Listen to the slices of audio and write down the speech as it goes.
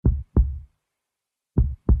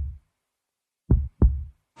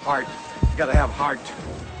Heart. You gotta have heart.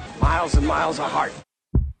 Miles and miles of heart.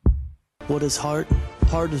 What is heart?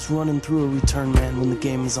 Heart is running through a return man when the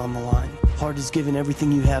game is on the line. Heart is giving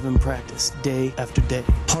everything you have in practice, day after day.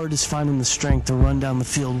 Heart is finding the strength to run down the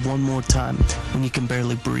field one more time when you can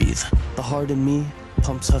barely breathe. The heart in me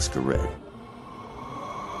pumps Husker Red.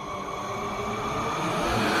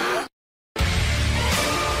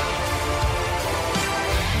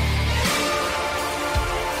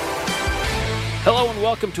 Hello and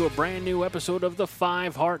welcome to a brand new episode of the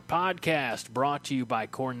Five Heart Podcast, brought to you by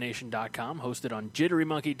CornNation.com, hosted on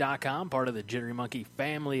JitteryMonkey.com, part of the Jittery Monkey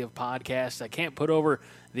family of podcasts. I can't put over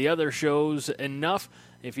the other shows enough.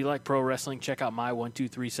 If you like pro wrestling, check out my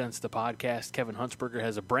 123 Cents, the podcast. Kevin Huntsberger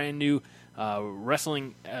has a brand new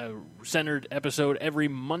wrestling-centered episode every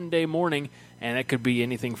Monday morning, and it could be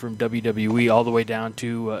anything from WWE all the way down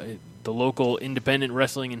to the local independent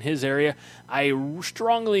wrestling in his area. I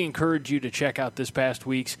strongly encourage you to check out this past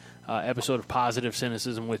week's episode of Positive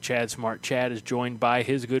Cynicism with Chad Smart. Chad is joined by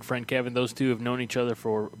his good friend Kevin. Those two have known each other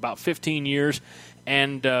for about 15 years,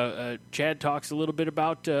 and Chad talks a little bit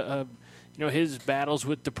about his battles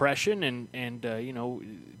with depression and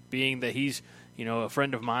being that he's a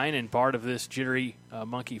friend of mine and part of this Jittery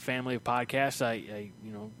Monkey family of podcasts. I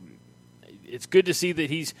it's good to see that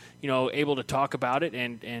he's able to talk about it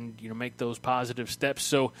and make those positive steps.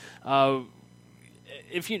 So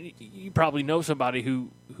if you probably know somebody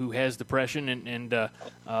who has depression and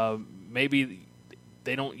maybe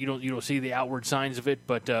you don't see the outward signs of it,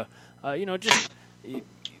 but just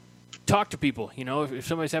talk to people. If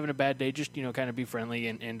somebody's having a bad day, just kind of be friendly.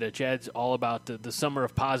 And Chad's all about the summer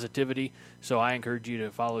of positivity. So I encourage you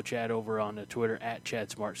to follow Chad over on Twitter at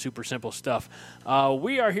ChadSmart. Super simple stuff.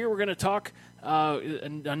 We are here. We're going to talk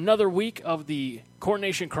another week of the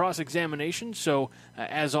Coronation Cross Examination. So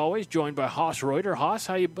as always, joined by Hoss Reuter. Hoss,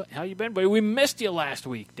 how you been, buddy? We missed you last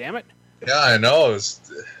week. Damn it. Yeah, I know.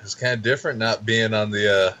 It's kind of different not being on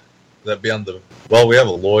the. Well, we have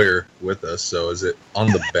a lawyer with us, so is it on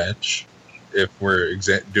the bench if we're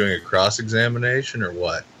doing a cross-examination or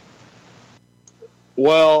what?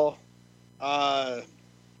 Well,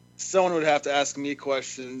 someone would have to ask me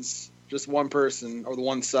questions, just one person or the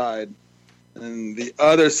one side, and the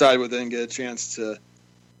other side would then get a chance to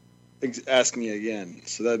ask me again.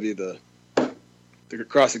 So that'd be the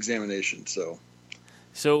cross-examination. So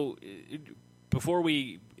before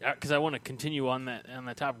we... because I want to continue on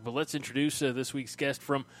that topic, but let's introduce this week's guest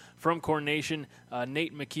from Coronation,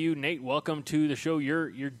 Nate McHugh. Nate, welcome to the show. Your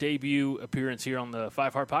debut appearance here on the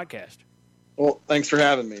Five Heart Podcast. Well, thanks for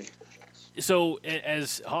having me. So,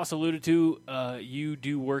 as Hoss alluded to, you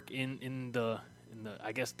do work in the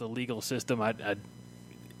I guess the legal system.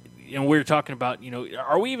 And we're talking about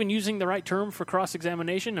are we even using the right term for cross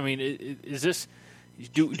examination? I mean, is this?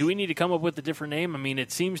 Do we need to come up with a different name? I mean,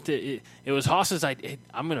 it seems it was Hoss's idea.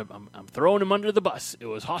 I'm throwing him under the bus. It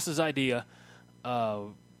was Hoss's idea.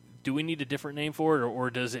 Do we need a different name for it, or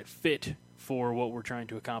does it fit for what we're trying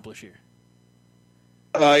to accomplish here?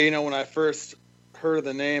 When I first heard of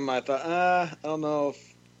the name, I thought, I don't know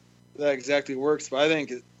if that exactly works, but I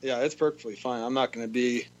think it's perfectly fine. I'm not going to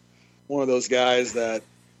be one of those guys that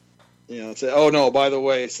say, oh, no, by the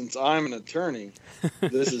way, since I'm an attorney,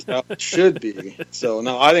 this is how it should be. So,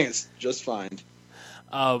 no, I think it's just fine.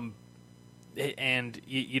 And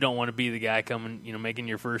you don't want to be the guy coming, making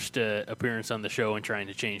your first appearance on the show and trying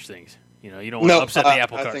to change things. You don't want to upset the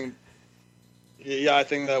apple cart. I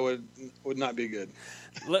think that would not be good.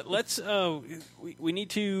 Let's we need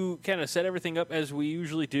to kind of set everything up as we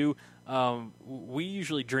usually do. We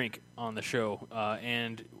usually drink on the show,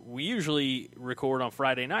 and we usually record on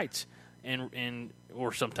Friday nights, and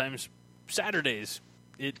or sometimes Saturdays.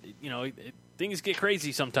 Things get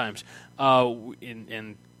crazy sometimes.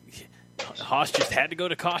 And Hoss just had to go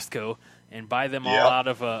to Costco and buy them all out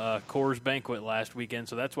of a Coors Banquet last weekend,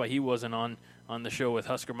 so that's why he wasn't on the show with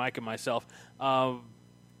Husker Mike and myself.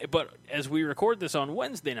 But as we record this on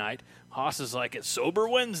Wednesday night, Hoss is like, it's Sober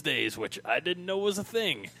Wednesdays, which I didn't know was a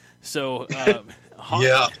thing. So,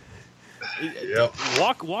 Hoss,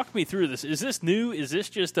 walk me through this. Is this new? Is this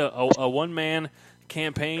just a one-man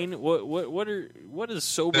campaign? What is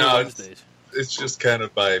Sober Wednesdays? It's just kind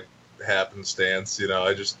of by happenstance.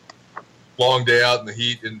 I just long day out in the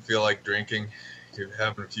heat, didn't feel like drinking.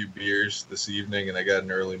 Having a few beers this evening, and I got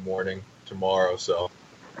an early morning tomorrow. So,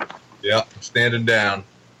 I'm standing down.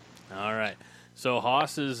 All right. So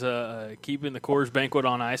Hoss is keeping the Coors Banquet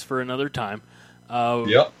on ice for another time.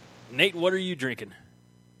 Nate, what are you drinking?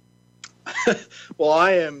 Well,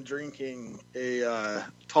 I am drinking a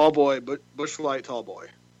Tall Boy, Busch Light Tall Boy.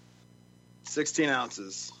 16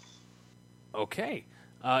 ounces. Okay.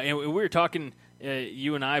 And we were talking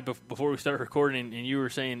you and I before we started recording, and you were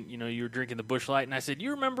saying, you were drinking the Busch Light, and I said,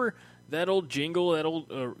 you remember that old jingle, that old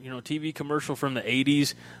TV commercial from the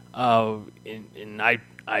 '80s? And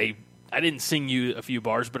I didn't sing you a few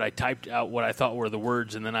bars, but I typed out what I thought were the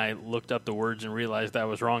words, and then I looked up the words and realized I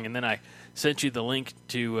was wrong, and then I sent you the link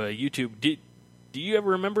to YouTube. Do you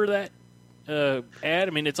ever remember that ad?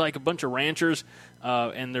 I mean, it's like a bunch of ranchers,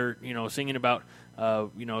 and they're singing about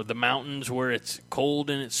the mountains where it's cold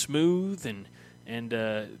and it's smooth, and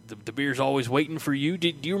the beer's always waiting for you.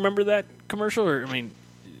 Do you remember that commercial? Or I mean,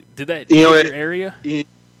 did that hit your area? It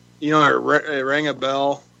rang a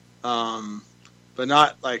bell, but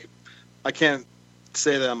not like I can't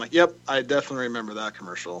say that I'm like, yep, I definitely remember that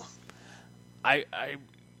commercial.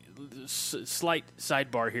 Slight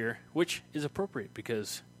sidebar here, which is appropriate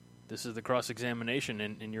because this is the cross-examination,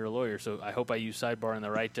 and you're a lawyer, so I hope I use sidebar in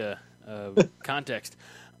the right context.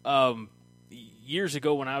 Years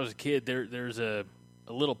ago when I was a kid, there's a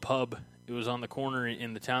little pub. It was on the corner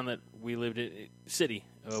in the town that we lived in,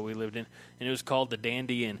 we lived in, and it was called the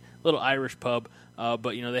Dandy Inn, little Irish pub. But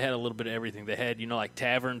they had a little bit of everything. They had like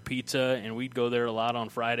tavern pizza, and we'd go there a lot on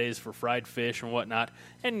Fridays for fried fish and whatnot.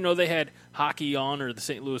 And they had hockey on, or the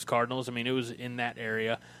St. Louis Cardinals. I mean, it was in that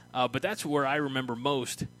area. But that's where I remember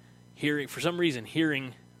most hearing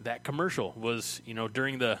that commercial was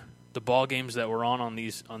during the ball games that were on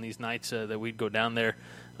these nights that we'd go down there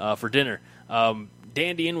for dinner.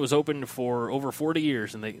 Dandy Inn was open for over 40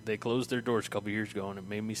 years, and they closed their doors a couple years ago, and it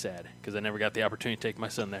made me sad because I never got the opportunity to take my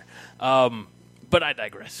son there. But I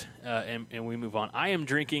digress, and we move on. I am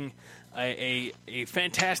drinking a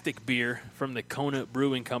fantastic beer from the Kona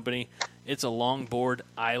Brewing Company. It's a Longboard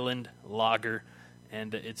Island Lager,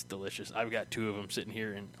 and it's delicious. I've got 2 of them sitting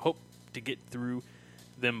here and hope to get through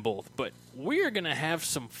them both. But we are going to have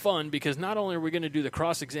some fun because not only are we going to do the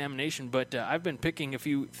cross-examination, but I've been picking a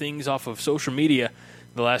few things off of social media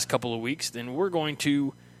the last couple of weeks. Then we're going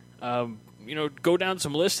to go down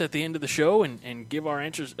some lists at the end of the show and give our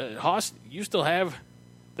answers. Haas, you still have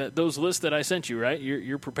those lists that I sent you, right?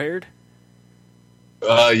 You're prepared?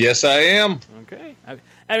 Yes, I am. Okay.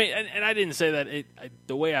 I mean, and I didn't say that.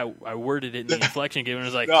 The way I worded it in the inflection given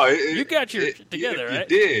was like, no, you got your shit together,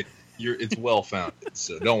 right? You did. It's well-founded,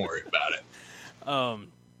 so don't worry about it.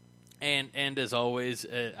 And as always,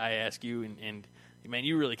 I ask you, and man,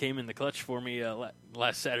 you really came in the clutch for me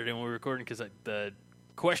last Saturday when we were recording because the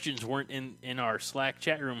questions weren't in our Slack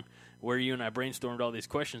chat room where you and I brainstormed all these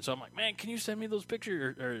questions. So I'm like, man, can you send me those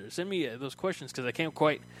pictures or send me those questions because I can't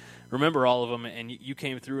quite remember all of them, and you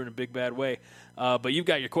came through in a big bad way. But you've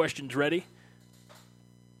got your questions ready?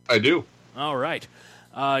 I do. All right.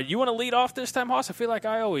 You want to lead off this time, Haas? I feel like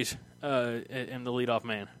I always am the leadoff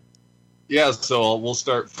man. Yeah, so we'll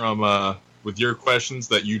start from with your questions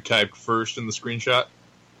that you typed first in the screenshot.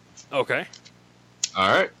 Okay.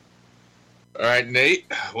 All right, Nate.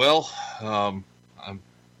 Well, I'm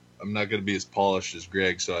not going to be as polished as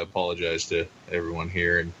Greg, so I apologize to everyone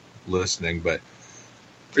here and listening. But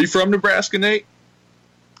are you from Nebraska, Nate?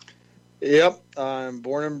 Yep, I'm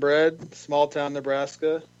born and bred, small town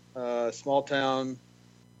Nebraska. Small town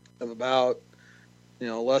of about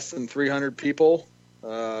less than 300 people,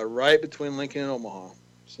 right between Lincoln and Omaha.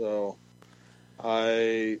 So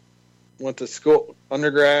I went to school,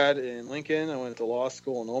 undergrad in Lincoln. I went to law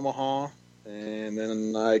school in Omaha, and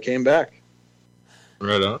then I came back.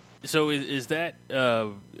 Right on. So is that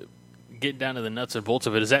getting down to the nuts and bolts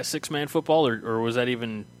of it? Is that 6-man football, or was that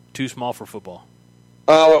even too small for football?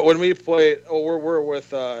 When we played, we're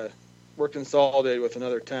with we're consolidated with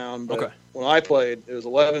another town, but okay. When I played, it was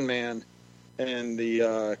 11-man, and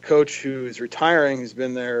the coach who's retiring, who's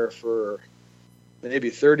been there for maybe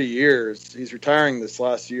 30 years, he's retiring this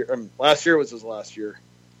last year. Last year was his last year,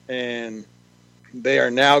 and they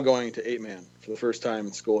are now going to 8-man for the first time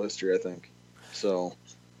in school history, I think. So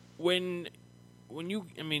when you,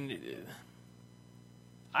 I mean,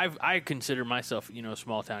 I consider myself a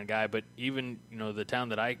small town guy, but even the town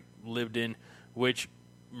that I lived in, which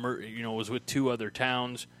was with 2 other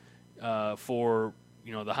towns for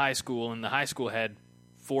the high school, and the high school had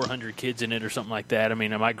 400 kids in it or something like that. I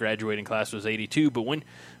mean, my graduating class was 82, but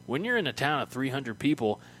when you're in a town of 300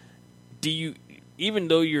 people, do you, even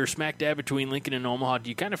though you're smack dab between Lincoln and Omaha, do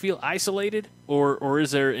you kind of feel isolated, or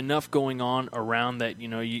is there enough going on around that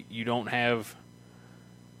you don't have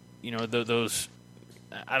those,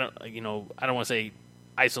 I don't want to say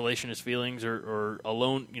isolationist feelings or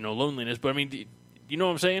alone loneliness, but I mean, do you know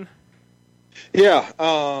what I'm saying? Yeah,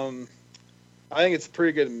 I think it's a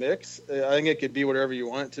pretty good mix. I think it could be whatever you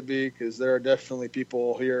want it to be, because there are definitely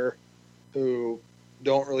people here who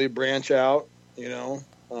don't really branch out,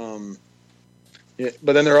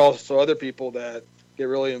 but then there are also other people that get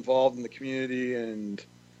really involved in the community, and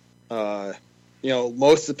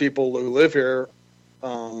most of the people who live here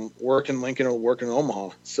work in Lincoln or work in Omaha.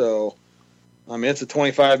 So, I mean, it's a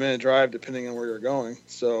 25-minute drive depending on where you're going.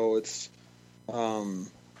 So it's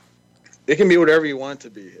it can be whatever you want it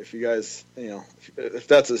to be. If you guys, if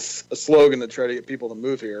that's a slogan to try to get people to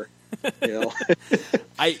move here,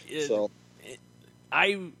 I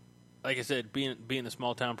like I said, being a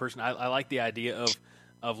small town person, I like the idea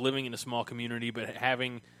of living in a small community, but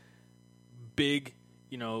having big,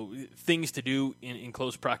 things to do in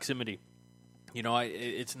close proximity.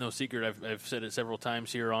 It's no secret. I've said it several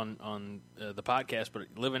times here on the podcast, but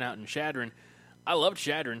living out in Chadron, I loved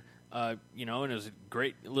Chadron. And it was a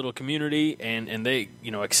great little community, and they,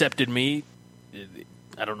 accepted me.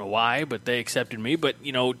 I don't know why, but they accepted me. But,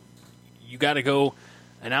 you got to go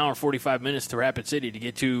an hour and 45 minutes to Rapid City to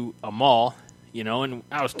get to a mall, and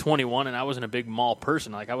I was 21, and I wasn't a big mall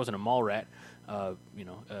person. Like, I wasn't a mall rat,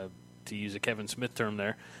 to use a Kevin Smith term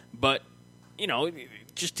there. But,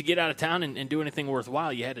 just to get out of town and do anything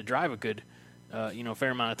worthwhile, you had to drive a good,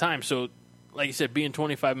 fair amount of time. So, like you said, being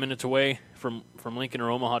 25 minutes away from Lincoln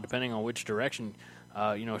or Omaha, depending on which direction,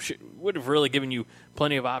 would have really given you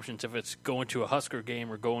plenty of options if it's going to a Husker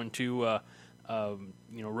game or going to,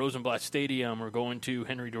 Rosenblatt Stadium or going to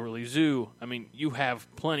Henry Doorly Zoo. I mean, you have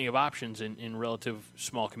plenty of options in relative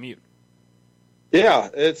small commute. Yeah,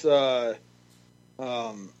 it's the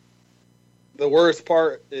worst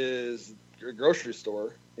part is your grocery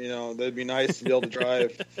store. That'd be nice to be able to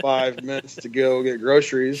drive 5 minutes to go get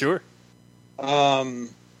groceries. Sure. But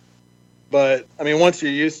I mean, once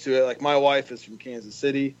you're used to it, like my wife is from Kansas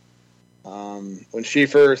City. When she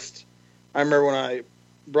first, I remember when I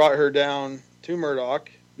brought her down to Murdoch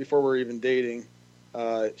before we were even dating,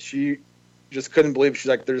 she just couldn't believe it. She's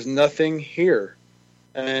like, "There's nothing here,"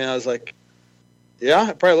 and I was like, "Yeah,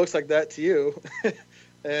 it probably looks like that to you."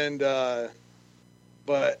 And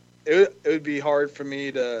but it would be hard for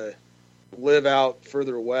me to live out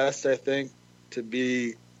further west. I think to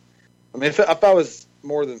be. I mean, if I was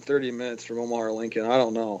more than 30 minutes from Omaha or Lincoln, I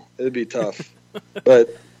don't know. It'd be tough. But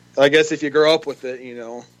I guess if you grow up with it,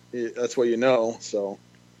 that's what you know. So.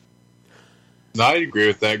 No, I agree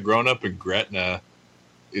with that. Growing up in Gretna,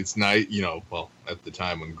 it's nice, at the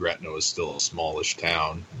time when Gretna was still a smallish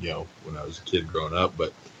town, when I was a kid growing up.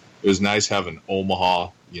 But it was nice having Omaha,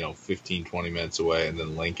 15, 20 minutes away, and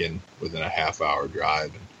then Lincoln within a half-hour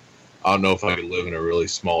drive. And I don't know if I could live in a really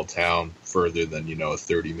small town further than, a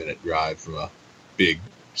 30-minute drive from a big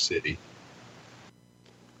city.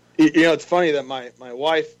 It's funny that my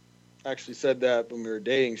wife actually said that when we were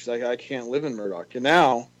dating. She's like, I can't live in Murdoch. And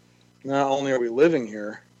now, not only are we living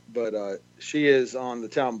here, but she is on the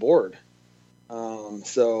town board.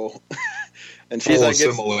 So, and she's like,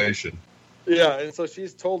 assimilation. Yeah, and so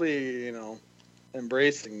she's totally,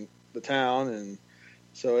 embracing the town, and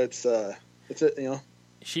so it's that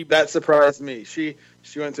surprised me. She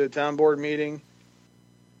went to a town board meeting.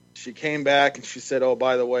 She came back and she said, "Oh,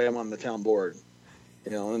 by the way, I'm on the town board."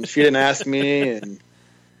 And she didn't ask me, and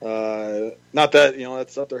not that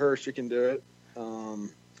that's up to her. She can do it.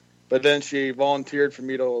 But then she volunteered for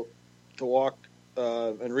me to walk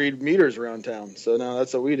and read meters around town. So now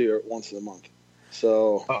that's what we do once a month.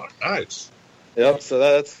 So. Oh, nice. Yep. So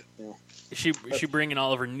that's Is she bringing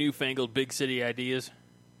all of her newfangled big city ideas?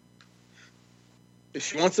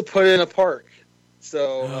 She wants to put in a park.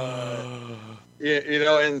 So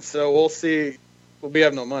and so we'll see. We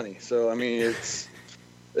have no money, so I mean it's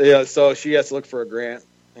So she has to look for a grant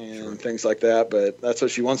and things like that. But that's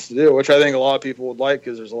what she wants to do, which I think a lot of people would like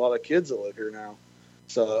because there's a lot of kids that live here now.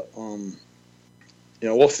 So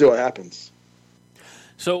we'll see what happens.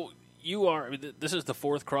 So. This is the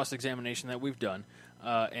fourth cross-examination that we've done,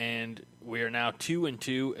 and we are now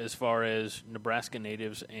 2-2 as far as Nebraska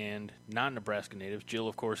natives and non-Nebraska natives. Jill,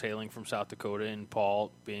 of course, hailing from South Dakota, and Paul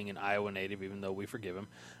being an Iowa native, even though we forgive him.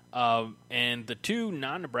 And the two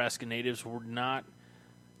non-Nebraska natives were not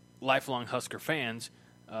lifelong Husker fans.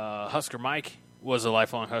 Husker Mike was a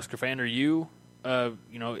lifelong Husker fan. Are you,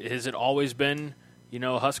 has it always been,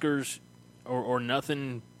 Huskers or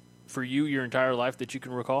nothing for you your entire life that you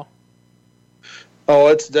can recall? Oh,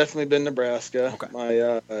 it's definitely been Nebraska.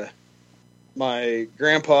 Okay. My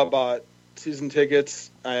grandpa bought season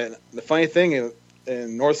tickets. The funny thing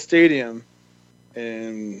in North Stadium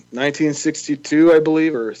in 1962, I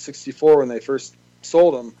believe, or 64 when they first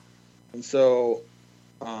sold them. And so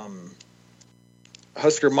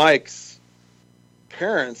Husker Mike's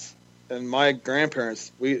parents and my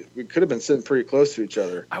grandparents, we could have been sitting pretty close to each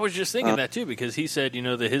other. I was just thinking that too, because he said,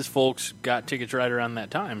 that his folks got tickets right around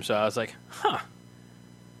that time. So I was like, huh.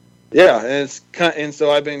 Yeah, and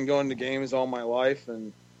so I've been going to games all my life,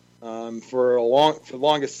 and for the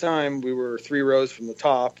longest time we were 3 rows from the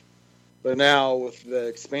top, but now with the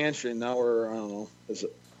expansion, now we're I don't know, is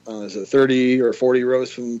it 30 or 40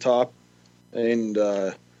 rows from the top, and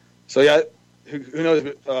so yeah, who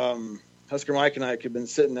knows? Husker Mike and I could have been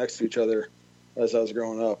sitting next to each other as I was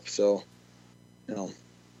growing up, so you know.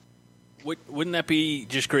 Wouldn't that be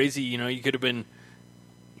just crazy? You know, you could have been,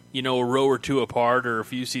 a row or 2 apart or a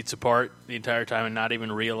few seats apart the entire time and not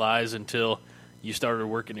even realize until you started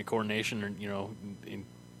working at Coronation, or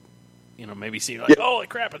maybe seeing like, holy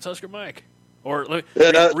crap, it's Husker Mike, or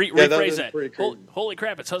rephrase that. Holy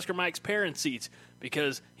crap, it's Husker Mike's parents' seats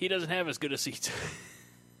because he doesn't have as good a seats.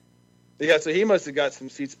 Yeah, so he must have got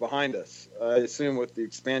some seats behind us, I assume, with the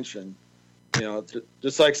expansion.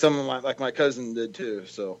 Just like someone like my cousin did too.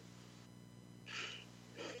 So.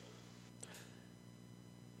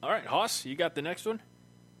 All right, Hoss, you got the next one?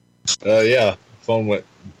 Yeah, phone went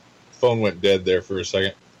dead there for a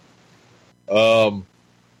second. Do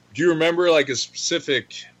you remember like a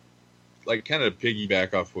specific, like kind of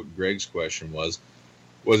piggyback off what Greg's question was?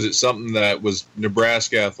 Was it something that was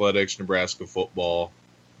Nebraska athletics, Nebraska football?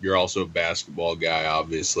 You're also a basketball guy,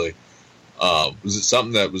 obviously. Was it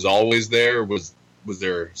something that was always there? Or was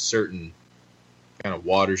there a certain kind of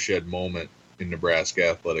watershed moment in Nebraska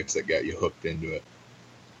athletics that got you hooked into it?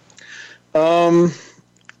 I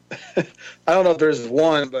don't know if there's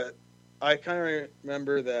one, but I kind of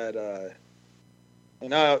remember that, and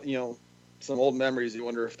now, some old memories, you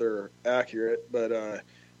wonder if they're accurate, but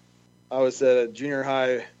I was at a junior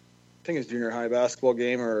high basketball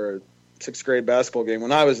game or a 6th grade basketball game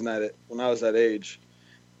when I was that age.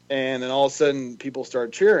 And then all of a sudden people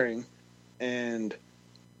started cheering, and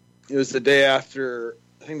it was the day after,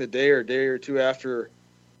 I think the day or 2 after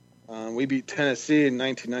we beat Tennessee in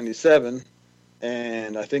 1997,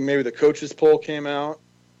 and I think maybe the coaches poll came out.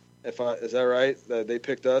 Is that right? That they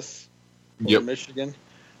picked us over Michigan.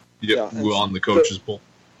 Yep, yeah, on the coaches poll.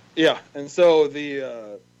 Yeah, and so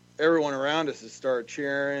the everyone around us has started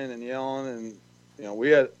cheering and yelling,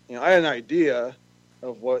 and I had an idea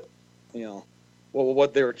of what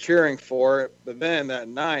they were cheering for. But then that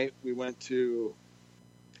night we went to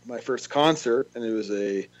my first concert, and it was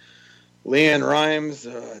a Leanne Rimes,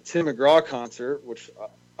 Tim McGraw concert, which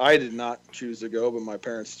I did not choose to go, but my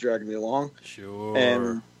parents dragged me along. Sure.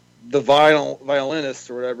 And the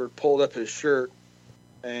violinist or whatever pulled up his shirt,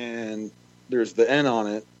 and there's the N on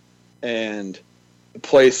it, and the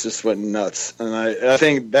place just went nuts. And I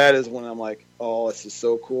think that is when I'm like, oh, this is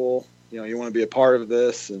so cool. You want to be a part of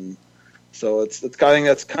this, and so it's I think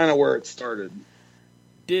that's kind of where it started.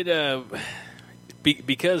 Did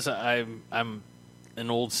because I'm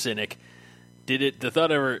an old cynic. Did the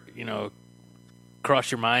thought ever,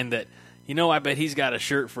 cross your mind that, I bet he's got a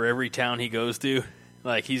shirt for every town he goes to?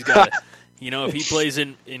 Like he's got, if he plays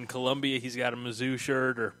in Columbia, he's got a Mizzou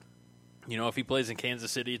shirt, or, if he plays in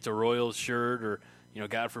Kansas City, it's a Royals shirt, or,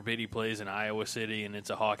 God forbid he plays in Iowa City and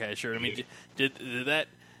it's a Hawkeye shirt. I mean, did that,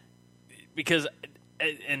 because,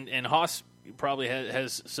 and Hoss probably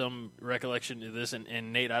has some recollection of this,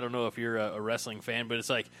 and Nate, I don't know if you're a wrestling fan, but it's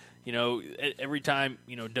like, every time,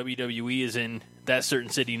 WWE is in that certain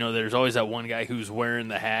city, there's always that one guy who's wearing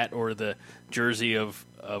the hat or the jersey of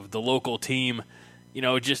the local team.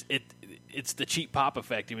 It's the cheap pop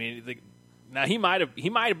effect. I mean, now he might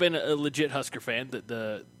have been a legit Husker fan,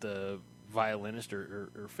 the violinist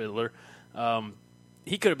or fiddler.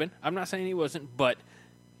 He could have been. I'm not saying he wasn't, but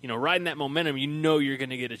riding that momentum, you're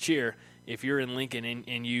going to get a cheer if you're in Lincoln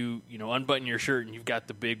and you unbutton your shirt and you've got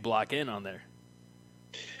the big block N on there.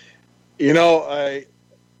 I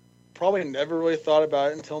probably never really thought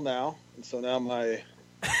about it until now, and so now my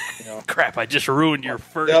crap, I just ruined your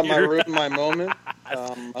first. Yeah, I ruined my moment.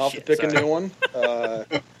 I'll have to pick a new one.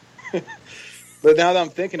 But now that I'm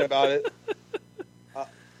thinking about it,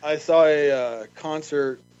 I saw a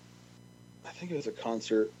concert. I think it was a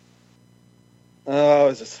concert. It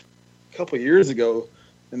was just a couple of years ago,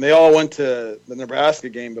 and they all went to the Nebraska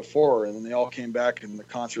game before, and then they all came back in the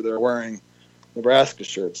concert. They were wearing Nebraska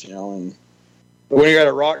shirts, but when you're at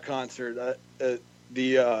a rock concert, I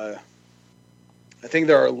think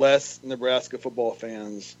there are less Nebraska football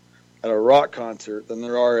fans at a rock concert than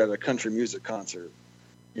there are at a country music concert.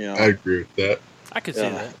 I agree with that. I could see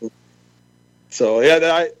that. So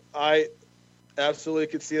yeah, I absolutely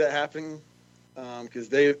could see that happening, because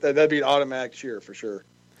that'd be an automatic cheer for sure.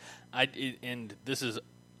 And this is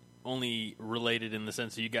only related in the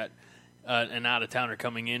sense that you got an out of towner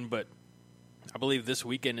coming in, but I believe this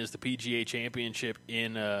weekend is the PGA Championship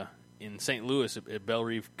in St. Louis at Belle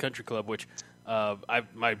Reve Country Club, which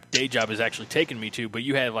my day job has actually taken me to, but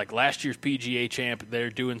you had like last year's PGA champ there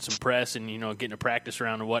doing some press and, getting a practice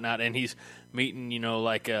round and whatnot, and he's meeting,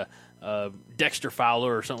 like Dexter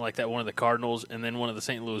Fowler or something like that, one of the Cardinals, and then one of the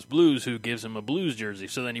St. Louis Blues who gives him a Blues jersey.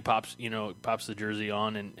 So then he pops the jersey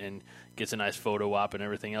on and gets a nice photo op and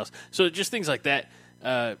everything else. So just things like that,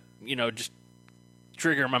 just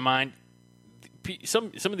trigger in my mind.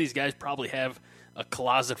 Some of these guys probably have a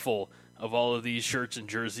closet full of all of these shirts and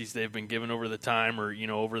jerseys they've been given over the time, or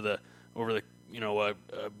over the a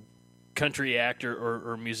country actor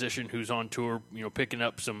or musician who's on tour, picking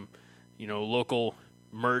up some local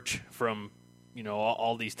merch from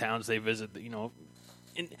all these towns they visit.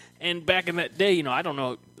 And back in that day, I don't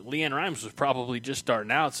know, Leanne Rimes was probably just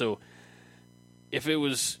starting out, so if it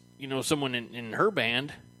was someone in her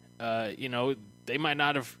band, they might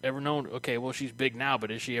not have ever known, okay, well, she's big now, but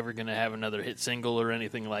is she ever going to have another hit single or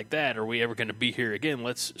anything like that? Are we ever going to be here again?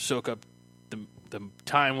 Let's soak up the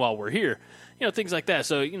time while we're here. Things like that.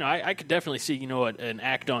 So, I could definitely see, an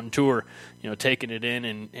act on tour, taking it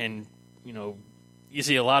in and you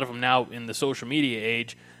see a lot of them now in the social media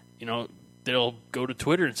age, they'll go to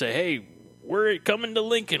Twitter and say, hey, we're coming to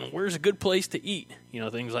Lincoln. Where's a good place to eat?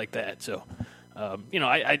 Things like that. So,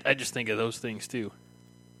 I just think of those things too.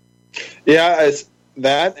 Yeah, it's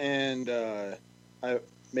that, and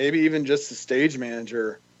maybe even just the stage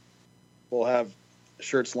manager will have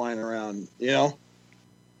shirts lying around,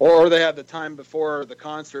 or they have the time before the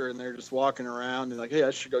concert and they're just walking around and like, hey,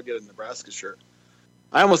 I should go get a Nebraska shirt.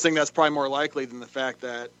 I almost think that's probably more likely than the fact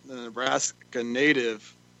that the Nebraska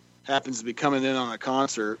native happens to be coming in on a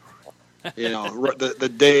concert,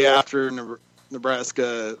 the day after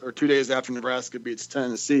Nebraska, or 2 days after Nebraska beats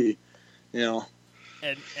Tennessee,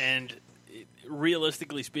 And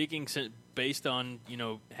realistically speaking, based on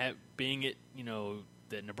being it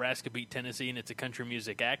that Nebraska beat Tennessee and it's a country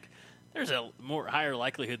music act, there's a higher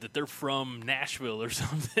likelihood that they're from Nashville or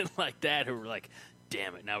something like that, who are like,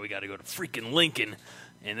 damn it, now we got to go to freaking Lincoln,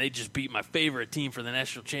 and they just beat my favorite team for the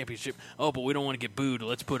national championship. Oh, but we don't want to get booed.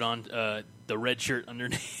 Let's put on the red shirt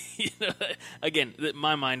underneath. Again,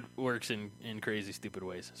 my mind works in crazy, stupid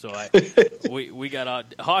ways. So we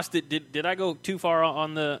got Haas. Did I go too far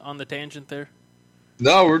on the tangent there?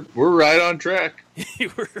 No, we're right on track.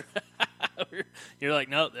 You're like,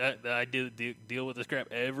 no, I deal with this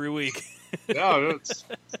crap every week. No, it's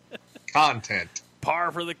content.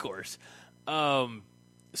 Par for the course.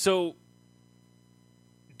 So,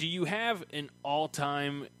 do you have an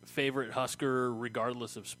all-time favorite Husker,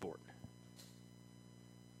 regardless of sport?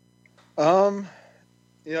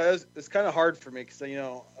 It's kind of hard for me because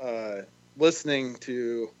listening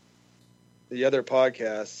to the other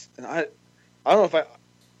podcasts, and I don't know if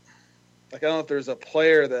I don't know if there's a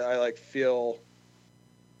player that I feel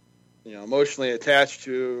emotionally attached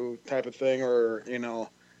to type of thing, or and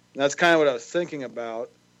that's kind of what I was thinking about.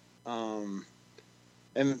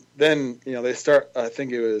 And then, they start, I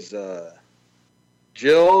think it was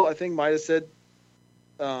Jill, I think, might have said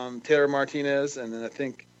Taylor Martinez. And then I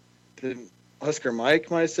think Husker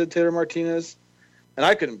Mike might have said Taylor Martinez. And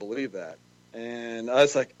I couldn't believe that. And I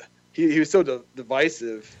was like, he was so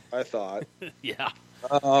divisive, I thought. Yeah.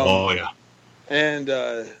 Yeah. And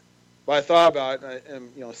but I thought about it,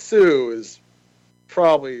 and Sue is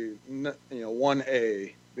probably,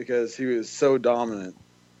 1A because he was so dominant,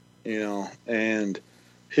 and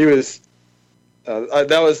he was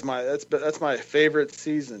that's my favorite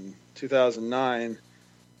season, 2009.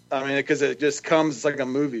 I mean, because it just comes, it's like a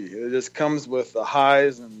movie. It just comes with the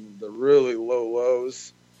highs and the really low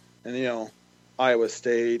lows, and Iowa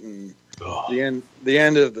State and the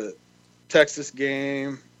end of the Texas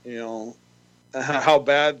game. How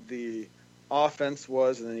bad the offense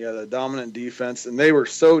was, and then you had a dominant defense, and they were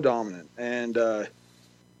so dominant, and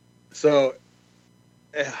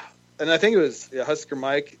and I think it was Husker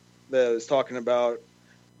Mike that was talking about.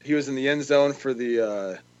 He was in the end zone for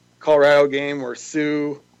the Colorado game where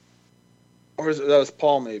Sue, or that was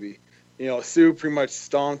Paul maybe. Sue pretty much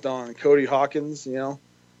stomped on Cody Hawkins.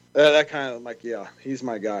 That kind of like, yeah, he's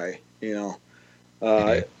my guy. Then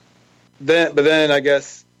I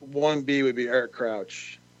guess 1B would be Eric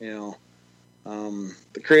Crouch. The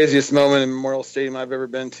craziest moment in Memorial Stadium I've ever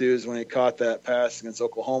been to is when he caught that pass against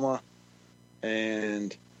Oklahoma,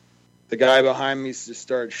 and the guy behind me just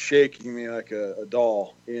started shaking me like a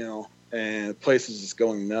doll, and the place was just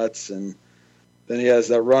going nuts. And then he has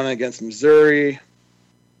that run against Missouri.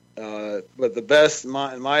 But the best,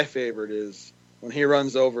 my favorite, is when he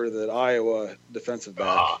runs over that Iowa defensive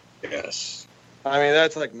back. Yes. I mean,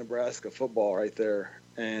 that's like Nebraska football right there.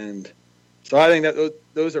 And so I think that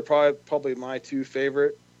those are probably my two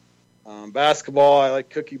favorite. Basketball, I like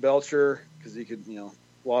Cookie Belcher. because he could, a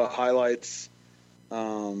lot of highlights.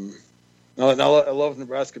 I love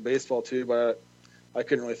Nebraska baseball too, but I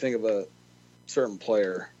couldn't really think of a certain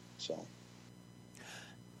player. So,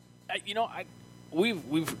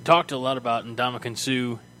 we've talked a lot about Ndamukong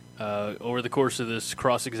Suh over the course of this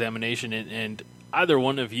cross-examination, and either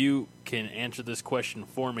one of you can answer this question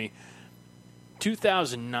for me.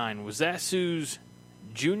 2009, was that Suh's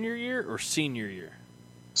junior year or senior year?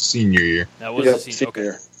 Senior year. That was the senior.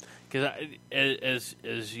 Okay. Because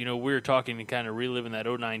as we were talking and kind of reliving that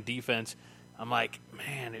 2009 defense, I'm like,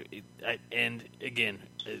 man, and again,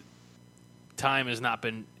 time has not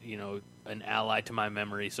been, an ally to my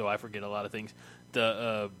memory, so I forget a lot of things.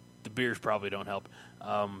 The beers probably don't help.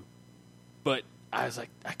 But I was like,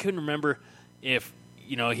 I couldn't remember if,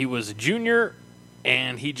 he was a junior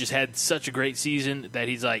and he just had such a great season that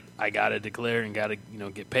he's like, I got to declare and got to,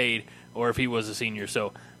 get paid, or if he was a senior.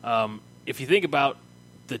 So if you think about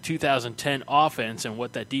the 2010 offense and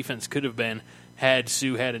what that defense could have been had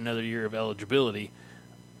Suh had another year of eligibility,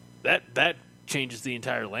 that changes the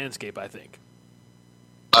entire landscape, I think.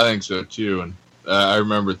 I think so too, and I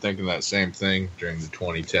remember thinking that same thing during the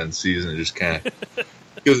 2010 season. It just kind of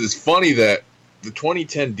because it's funny that the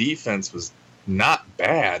 2010 defense was not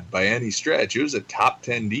bad by any stretch. It was a top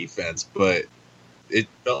 10 defense, but it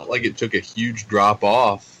felt like it took a huge drop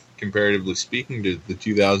off comparatively speaking to the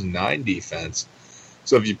 2009 defense.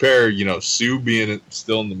 So if you pair, Suh being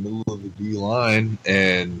still in the middle of the D line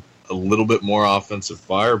and a little bit more offensive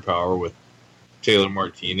firepower with Taylor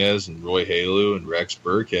Martinez and Roy Halu and Rex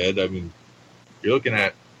Burkhead, I mean, you're looking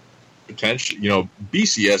at potential,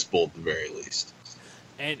 BCS Bowl at the very least.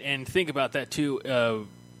 And think about that too.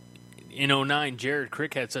 In 2009, Jared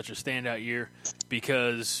Crick had such a standout year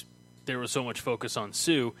because there was so much focus on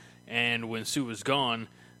Suh, and when Suh was gone,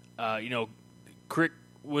 Crick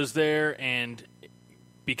was there, and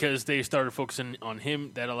because they started focusing on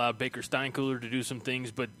him, that allowed Baker Steinkuhler to do some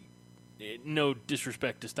things. But no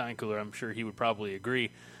disrespect to Steinkuhler, I'm sure he would probably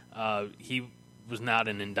agree. He was not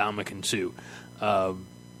an Ndamukong Suh.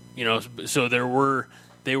 So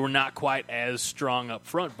they were not quite as strong up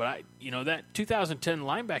front. But that 2010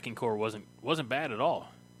 linebacking core wasn't bad at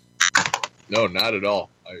all. No, not at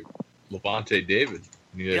all. Levante David.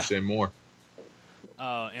 Need I say more?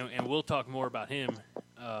 And we'll talk more about him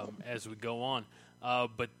as we go on.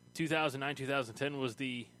 But 2009, 2010 was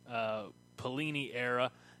the Pelini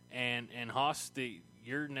era, and Haas,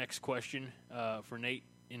 your next question for Nate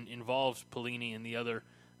involves Pelini and the other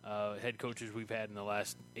head coaches we've had in the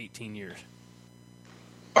last 18 years.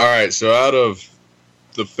 All right, so out of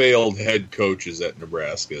the failed head coaches at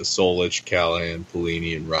Nebraska, Solich, Callahan,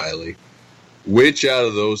 Pelini, and Riley, which out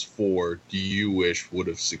of those four do you wish would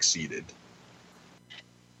have succeeded?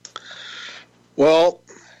 Well,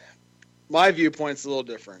 my viewpoint's a little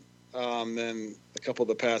different than a couple of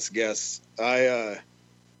the past guests. I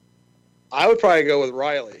would probably go with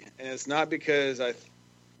Riley, and it's not because I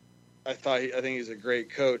think he's a great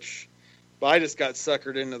coach, but I just got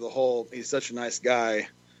suckered into the whole he's such a nice guy,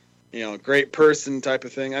 great person type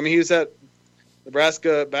of thing. I mean, he was at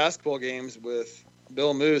Nebraska basketball games with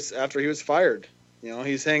Bill Moose after he was fired.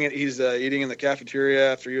 He's eating in the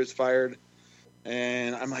cafeteria after he was fired,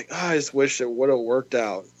 and I'm like, I just wish it would have worked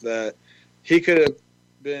out, that he could have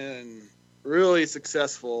been really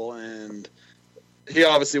successful, and he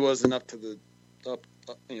obviously wasn't up to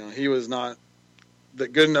he was not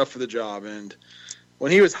good enough for the job. And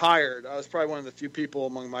when he was hired, I was probably one of the few people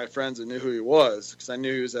among my friends that knew who he was, because I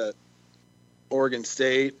knew he was at Oregon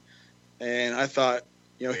State, and I thought,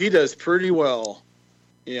 he does pretty well,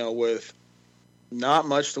 with not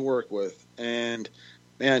much to work with. And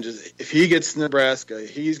man, just if he gets to Nebraska,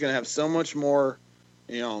 he's going to have so much more,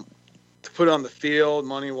 to put on the field,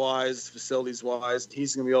 money-wise, facilities-wise.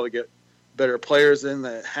 He's going to be able to get better players in.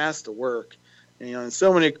 That has to work. And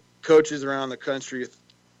so many coaches around the country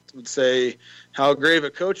would say how great of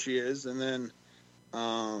a coach he is, and then,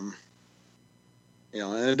 and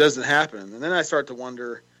it doesn't happen. And then I start to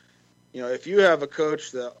wonder, if you have a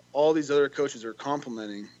coach that all these other coaches are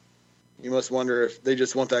complimenting, you must wonder if they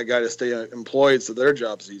just want that guy to stay employed so their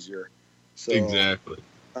job's easier. So, exactly.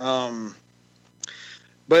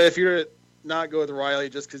 But if you're not go with Riley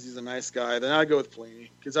just because he's a nice guy, then I'd go with Pelini,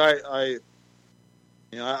 because I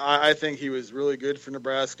think he was really good for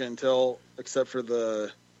Nebraska except for the,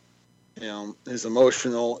 his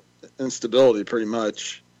emotional instability, pretty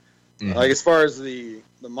much. Mm-hmm. Like as far as the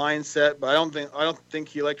mindset, but I don't think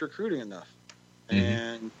he liked recruiting enough.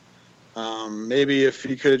 Mm-hmm. And maybe if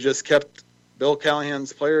he could have just kept Bill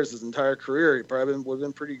Callahan's players his entire career, he probably would have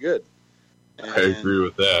been pretty good. I agree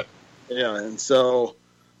with that. Yeah, and so,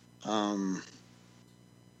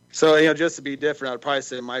 So, just to be different, I'd probably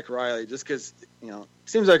say Mike Riley, just because,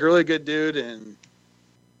 seems like a really good dude,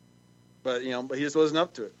 but he just wasn't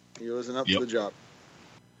up to it. He wasn't up to the job.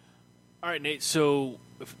 All right, Nate. So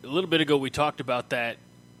a little bit ago, we talked about that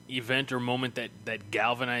event or moment that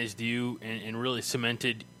galvanized you and really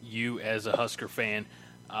cemented you as a Husker fan.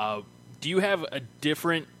 Do you have a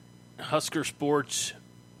different Husker sports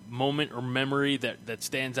moment or memory that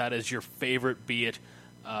stands out as your favorite, be it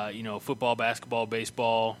football, basketball,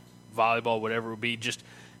 baseball, volleyball, whatever it would be? Just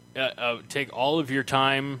take all of your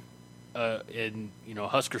time in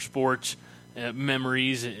Husker sports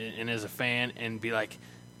memories and as a fan, and be like,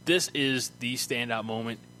 this is the standout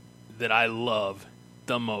moment that I love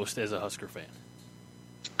the most as a Husker fan.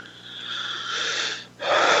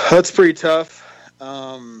 That's pretty tough.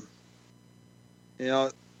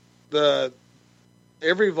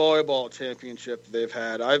 Every volleyball championship they've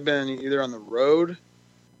had, I've been either on the road,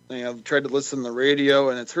 I've tried to listen to the radio,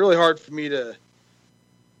 and it's really hard for me to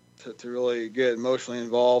really get emotionally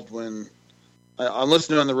involved when I'm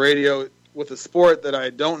listening on the radio with a sport that I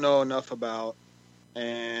don't know enough about,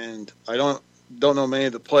 and I don't know many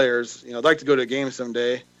of the players. I'd like to go to a game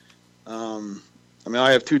someday. I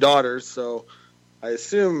have 2 daughters, so I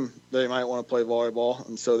assume they might want to play volleyball,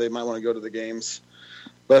 and so they might want to go to the games.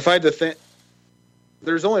 But if I had to think,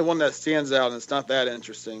 there's only one that stands out, and it's not that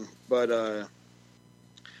interesting. But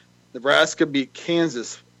Nebraska beat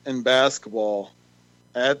Kansas in basketball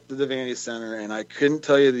at the Devaney Center, and I couldn't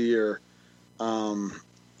tell you the year.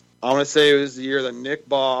 I want to say it was the year that Nick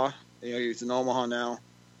Baugh, he's in Omaha now,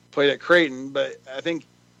 played at Creighton, but I think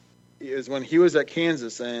it was when he was at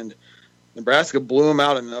Kansas, and Nebraska blew him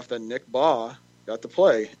out enough that Nick Baugh got to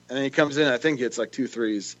play. And then he comes in, I think he hits like 2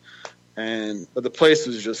 threes. But the place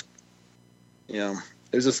was just, it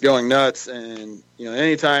was just going nuts. And,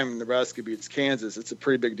 anytime Nebraska beats Kansas, it's a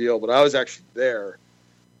pretty big deal. But I was actually there,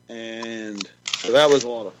 and so that was a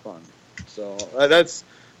lot of fun. So that's,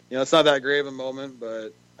 it's not that great of a moment, but,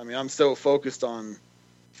 I'm so focused on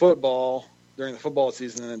football during the football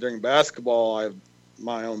season, and during basketball, I have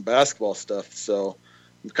my own basketball stuff. So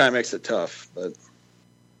it kind of makes it tough. But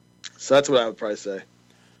so that's what I would probably say.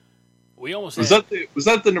 We almost was that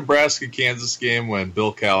the Nebraska Kansas game when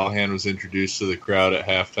Bill Callahan was introduced to the crowd at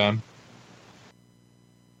halftime?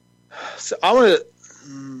 So I want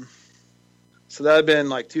to. So that had been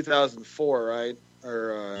like 2004, right?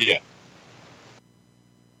 Or yeah.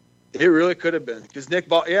 It really could have been, because Nick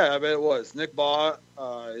Baugh. Yeah, I bet it was. Nick Baugh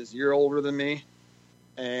is a year older than me,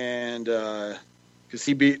 and because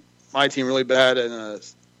he beat my team really bad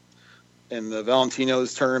in the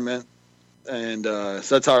Valentino's tournament. And so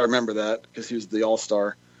that's how I remember that, because he was the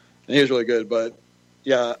all-star, and he was really good. But,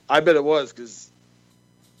 yeah, I bet it was,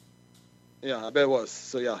 I bet it was.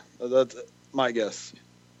 So, yeah, that's my guess.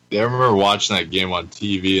 Yeah, I remember watching that game on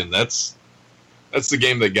TV, and that's the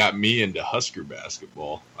game that got me into Husker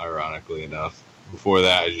basketball, ironically enough. Before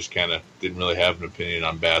that, I just kind of didn't really have an opinion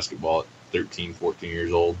on basketball at 13, 14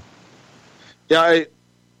 years old. Yeah, I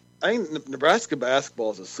think Nebraska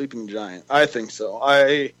basketball is a sleeping giant. I think so.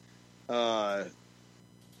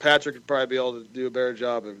 Patrick would probably be able to do a better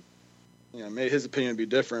job of, maybe his opinion would be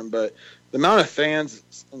different, but the amount of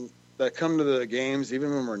fans that come to the games,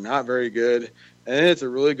 even when we're not very good, and it's a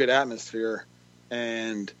really good atmosphere.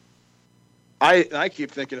 And I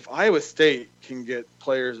keep thinking, if Iowa State can get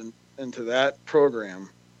players into that program,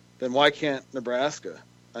 then why can't Nebraska?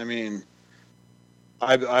 I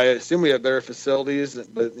assume we have better facilities,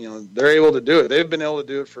 but, they're able to do it. They've been able to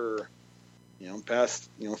do it for, past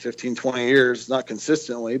 15, 20 years, not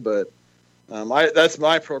consistently, but that's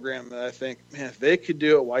my program that I think, man, if they could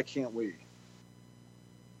do it, why can't we?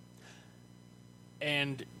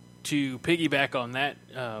 And to piggyback on that,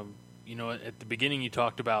 at the beginning you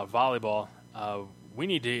talked about volleyball. We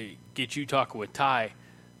need to get you talking with Ty,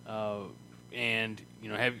 and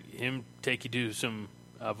have him take you to some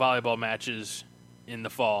volleyball matches in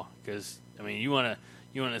the fall, because you want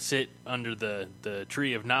to sit under the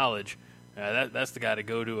tree of knowledge. That's the guy to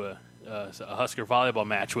go to a Husker volleyball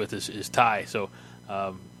match with is Ty. So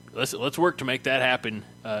let's work to make that happen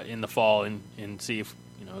in the fall, and see if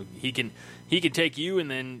he can take you,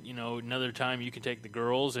 and then another time you can take the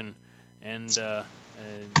girls, and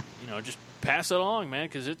just pass it along, man,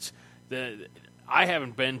 because I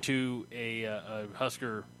haven't been to a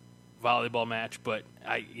Husker volleyball match, but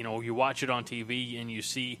you watch it on TV and you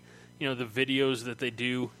see the videos that they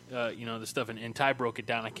do, the stuff, and Ty broke it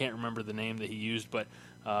down. I can't remember the name that he used, but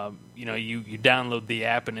you download the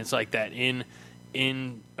app, and it's like that in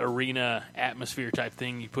arena atmosphere type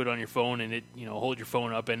thing you put on your phone, and it hold your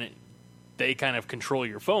phone up, and they kind of control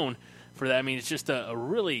your phone for that. It's just a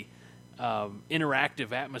really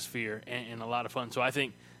interactive atmosphere and a lot of fun. So I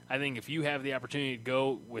think if you have the opportunity to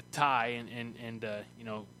go with Ty and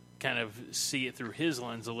kind of see it through his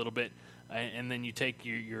lens a little bit, and then you take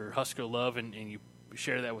your Husker love and you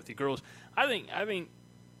share that with the girls, I think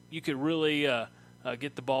you could really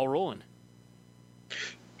get the ball rolling.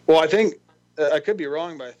 Well, I think I could be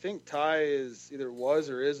wrong, but I think Ty was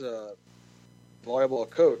or is a volleyball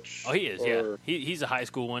coach. Oh, he is. Yeah, he's a high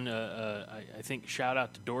school one. I think shout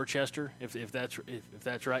out to Dorchester if that's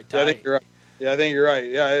right. Ty. Yeah, I think you're right. Yeah, I think you're right.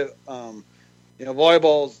 Yeah,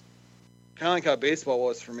 volleyball's kind of like how baseball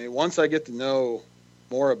was for me. Once I get to know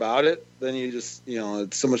more about it, then you just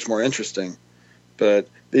it's so much more interesting. But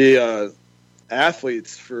the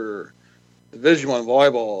athletes for Division I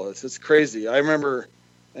volleyball, it's crazy. I remember,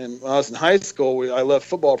 and when I was in high school, I left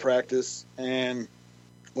football practice and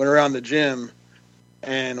went around the gym,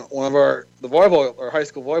 and one of our high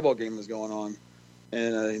school volleyball game was going on,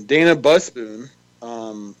 and Dana Busboon,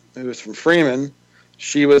 who was from Freeman,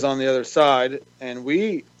 she was on the other side, and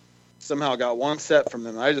we somehow got one set from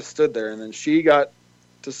them. I just stood there, and then she got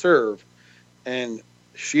to serve, and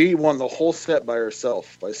she won the whole set by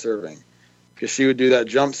herself by serving, because she would do that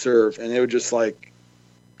jump serve, and it would just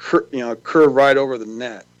curve right over the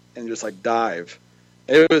net and just dive.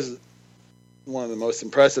 It was one of the most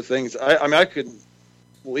impressive things. I couldn't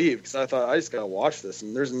believe, because I thought I just gotta watch this,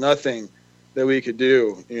 and there's nothing that we could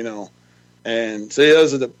do, And so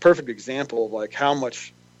those are the perfect example of how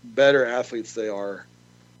much better athletes they are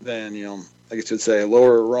than I guess you'd say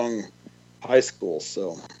lower rung high schools.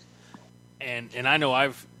 So, and I know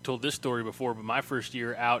I've told this story before, but my first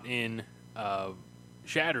year out in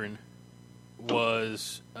Chadron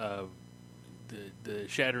was the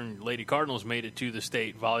Chadron Lady Cardinals made it to the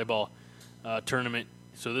state volleyball tournament.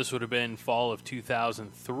 So this would have been fall of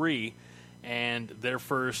 2003, and their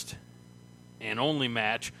first and only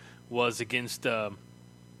match was against,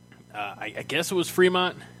 I guess it was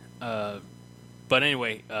Fremont. But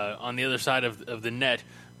anyway, on the other side of the net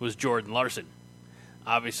was Jordan Larson.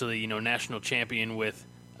 Obviously, national champion with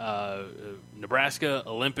Nebraska,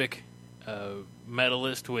 Olympic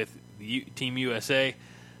medalist with Team USA,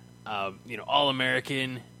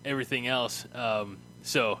 All-American, everything else.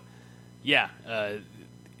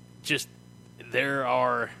 Just there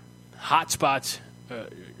are hot spots.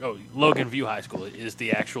 Logan View High School is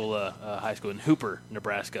the actual high school in Hooper,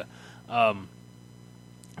 Nebraska.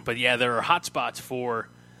 But yeah, there are hot spots for,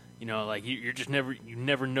 you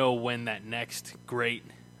never know when that next great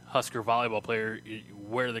Husker volleyball player,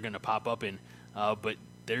 where they're going to pop up in. But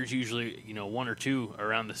there's usually one or two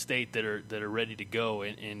around the state that are ready to go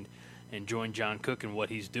and join John Cook and what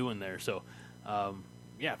he's doing there. So,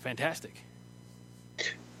 fantastic.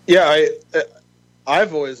 Yeah,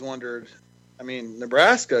 I've always wondered. I mean,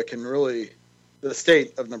 Nebraska can really, the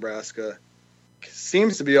state of Nebraska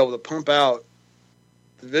seems to be able to pump out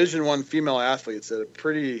Division I female athletes at a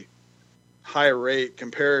pretty high rate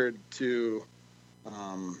compared to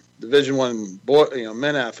Division I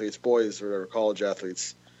men athletes, boys or whatever, college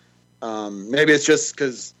athletes. Maybe it's just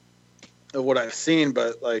because of what I've seen,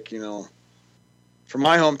 but from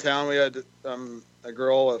my hometown, we had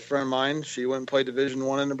a friend of mine. She went and played Division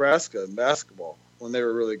I in Nebraska in basketball when they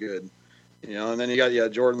were really good. And then you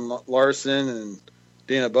got Jordan Larson and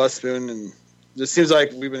Dana Busboon, and it just seems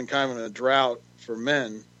like we've been kind of in a drought for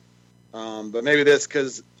men. But maybe that's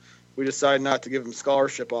because we decide not to give them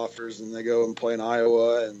scholarship offers, and they go and play in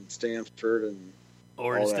Iowa and Stanford and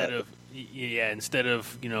or all instead that. instead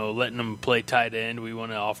of letting them play tight end, we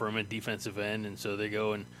want to offer them a defensive end, and so they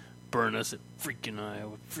go and burn us at freaking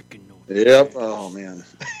Iowa, freaking North. Yep. Oh man.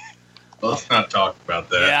 Let's not talk about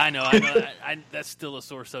that. Yeah, I know. That's still a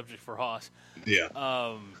sore subject for Haas. Yeah.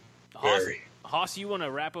 Haas, you want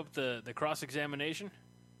to wrap up the cross-examination?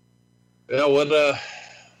 Yeah,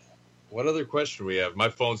 what other question do we have? My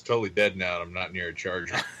phone's totally dead now, and I'm not near a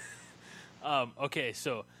charger. Okay,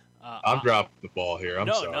 so... I'm dropping the ball here. I'm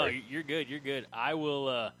sorry. No, you're good. You're good. I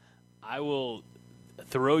will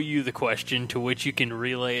throw you the question to which you can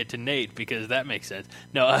relay it to Nate, because that makes sense.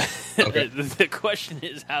 No, okay. The question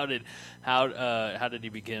is how did he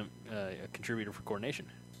become a contributor for Core Nation?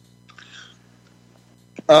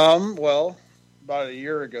 Well, about a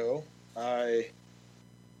year ago, I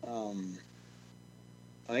think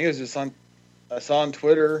it was just I saw on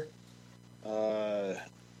Twitter.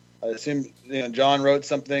 I assume John wrote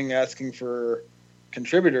something asking for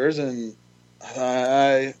contributors, and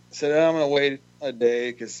I said I'm going to wait a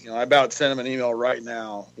day because I about sent him an email right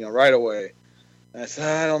now, right away. And I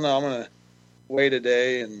said I don't know, I'm going to wait a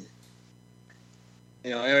day, and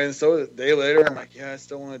anyway. So a day later, I'm like, yeah, I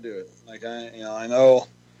still want to do it. Like I know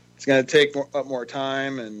it's going to take up more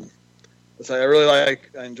time, and So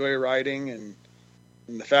I enjoy writing, and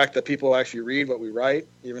the fact that people actually read what we write,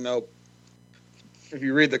 even though if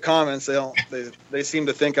you read the comments, they seem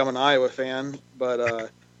to think I'm an Iowa fan,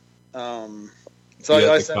 but so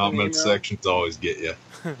yeah, I the sent an comment email. sections always get you.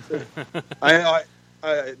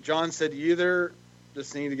 John said you either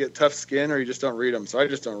just need to get tough skin or you just don't read them. So I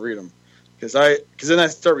just don't read them because then I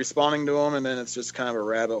start responding to them, and then it's just kind of a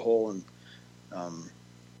rabbit hole. And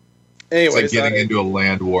It's anyway, like getting into a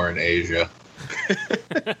land war in Asia.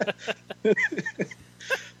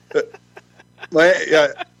 yeah,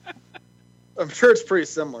 I'm sure it's pretty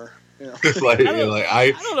similar. You know? I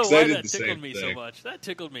I don't know why did that the tickled same me thing. so much. That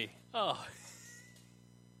tickled me. Oh,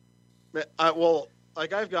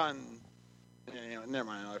 I've gotten. Never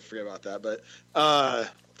mind. I forget about that. But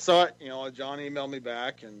so John emailed me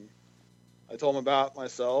back, and I told him about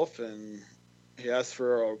myself, and he asked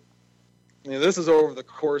for this is over the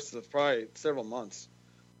course of probably several months,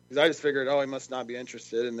 because I just figured, he must not be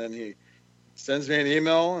interested, and then he sends me an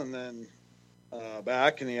email, and then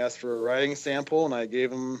back, and he asked for a writing sample, and I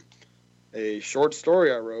gave him a short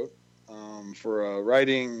story I wrote for a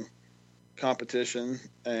writing competition,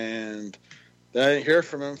 and then I didn't hear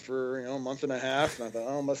from him for a month and a half, and I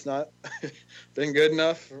thought, must not been good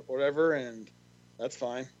enough, or whatever, and that's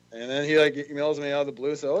fine. And then he emails me out of the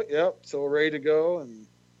blue, so yep, so we're ready to go, and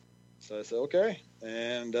so I said okay,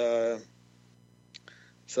 and so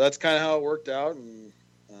that's kind of how it worked out, and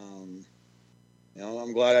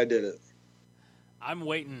I'm glad I did it. I'm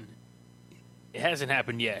waiting. It hasn't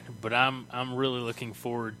happened yet, but I'm really looking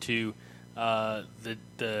forward to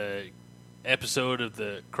the episode of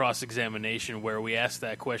the cross-examination where we ask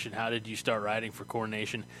that question, how did you start writing for Core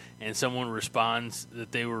Nation? And someone responds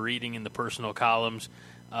that they were reading in the personal columns,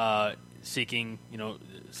 seeking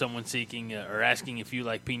or asking if you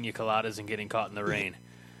like pina coladas and getting caught in the rain.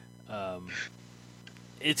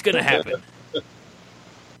 It's going to happen.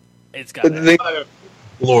 It's got to happen.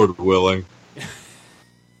 Lord willing.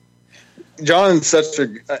 John's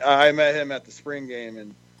I met him at the spring game,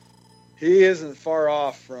 and he isn't far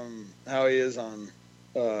off from how he is on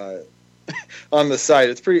the site.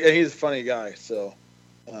 It's pretty, and he's a funny guy. So,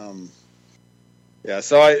 yeah.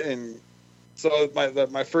 So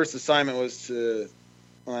my first assignment was to,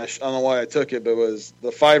 I don't know why I took it, but it was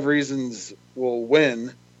the 5 reasons we'll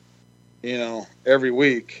win, every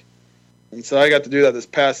week. And so I got to do that this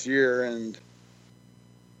past year, and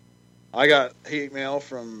I got hate mail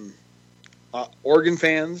from Oregon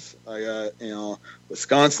fans. I got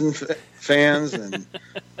Wisconsin fans, and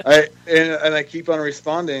I keep on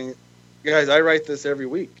responding, guys. I write this every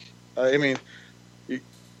week. I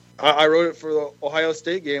wrote it for the Ohio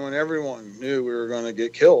State game when everyone knew we were going to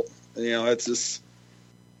get killed. It's just,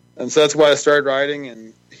 and so that's why I started writing.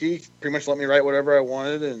 And he pretty much let me write whatever I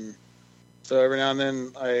wanted, and so every now and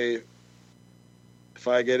then if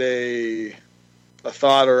I get a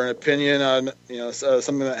thought or an opinion on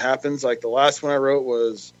something that happens, like the last one I wrote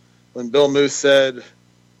was when Bill Moose said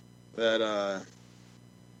that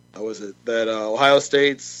Ohio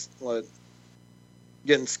State's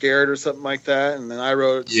getting scared or something like that, and then I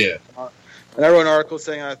wrote an article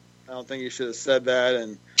saying I don't think you should have said that,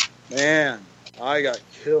 and man, I got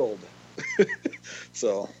killed.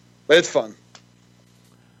 So, but it's fun.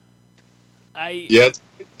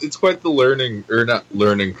 It's quite the learning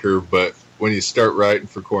curve, but when you start writing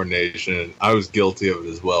for Core Nation, and I was guilty of it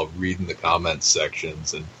as well, reading the comments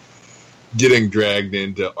sections and getting dragged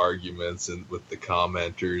into arguments and with the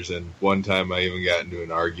commenters. And one time I even got into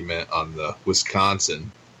an argument on the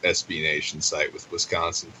Wisconsin SB Nation site with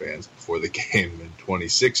Wisconsin fans before the game in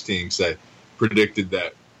 2016, because I predicted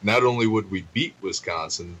that not only would we beat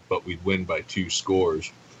Wisconsin, but we'd win by 2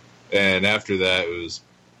 scores. And after that,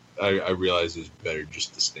 I realized it was better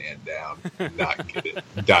just to stand down and not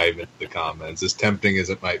dive into the comments, as tempting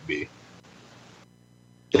as it might be.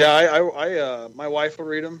 Yeah, I my wife will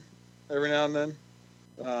read them every now and then.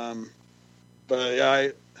 But yeah,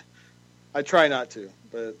 I try not to,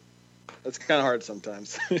 but it's kind of hard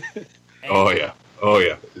sometimes. Oh yeah.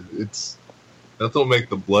 That's what'll make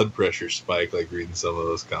the blood pressure spike, like reading some of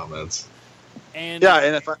those comments. And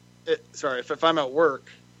if I'm at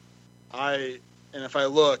work, and if I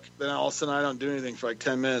look, then all of a sudden I don't do anything for like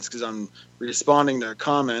 10 minutes because I'm responding to a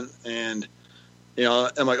comment, and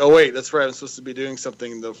I'm like, oh wait, that's right, I'm supposed to be doing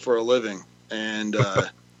something for a living, and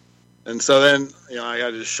and so then I got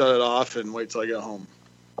to just shut it off and wait till I get home.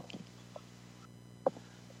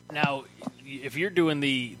 Now, if you're doing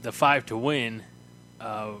the 5 to win,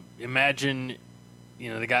 imagine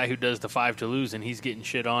the guy who does the 5 to lose, and he's getting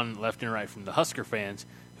shit on left and right from the Husker fans,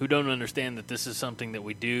 who don't understand that this is something that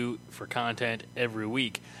we do for content every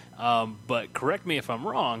week. But correct me if I'm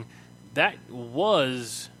wrong, that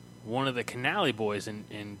was one of the Canale boys,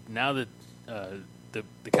 and now that the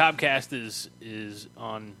Cobcast is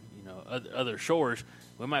on other shores,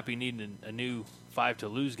 we might be needing a new 5 to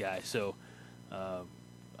lose guy. So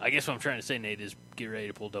I guess what I'm trying to say, Nate, is get ready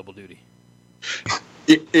to pull double duty.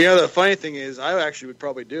 The funny thing is, I actually would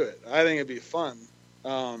probably do it. I think it'd be fun.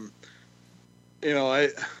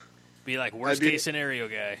 Be like worst case scenario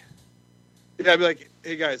guy. Yeah, I'd be like,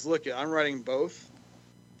 hey guys, look, I'm writing both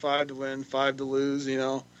 5 to win, 5 to lose.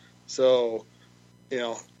 So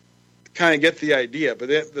kind of get the idea, but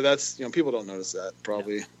that's people don't notice that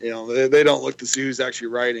probably. Yeah. They don't look to see who's actually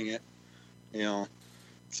writing it.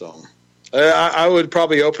 So I would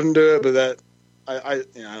probably open to it, but that I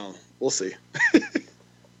don't know. We'll see.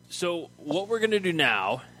 So what we're going to do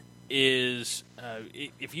now is,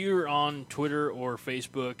 if you're on Twitter or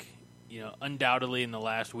Facebook, undoubtedly in the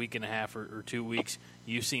last week and a half or 2 weeks,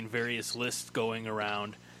 you've seen various lists going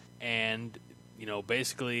around, and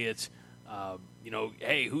basically it's,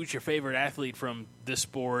 hey, who's your favorite athlete from this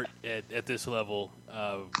sport at this level?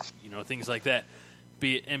 Things like that.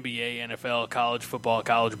 Be it NBA, NFL, college football,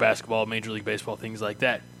 college basketball, Major League Baseball, things like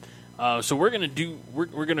that. So we're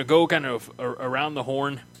gonna go kind of around the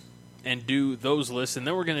horn and do those lists, and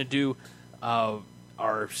then we're gonna do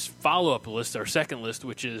our follow-up list, our second list,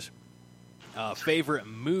 which is favorite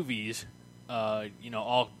movies. All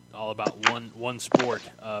about one sport,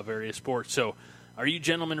 various sports. So, are you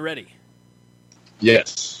gentlemen ready?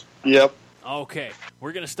 Yes. Yep. Okay,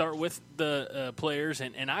 we're gonna start with the players,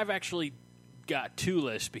 and I've actually got 2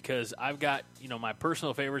 lists because I've got my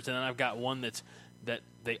personal favorites, and then I've got one that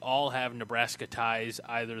they all have Nebraska ties.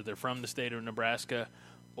 Either they're from the state of Nebraska,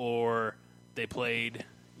 or they played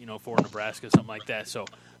for Nebraska, something like that. So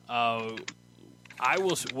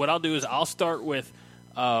what I'll do is I'll start with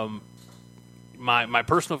my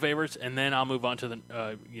personal favorites, and then I'll move on to the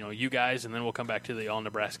you guys, and then we'll come back to the all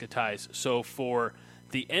Nebraska ties. So for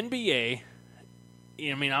the NBA,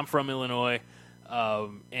 I'm from Illinois.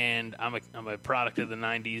 And I'm a product of the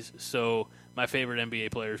 90s, so my favorite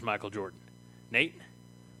NBA player is Michael Jordan. Nate?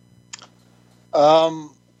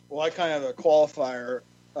 Well, I kind of have a qualifier.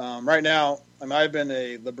 Right now, I've been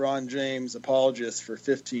a LeBron James apologist for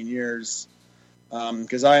 15 years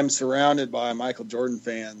because I am surrounded by Michael Jordan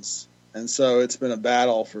fans, and so it's been a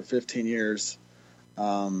battle for 15 years.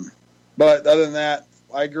 But other than that,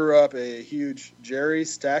 I grew up a huge Jerry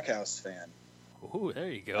Stackhouse fan. Ooh, there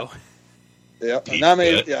you go. Yep. Not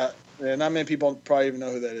many people probably even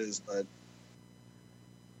know who that is, but.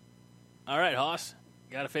 All right, Hoss,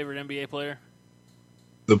 got a favorite NBA player?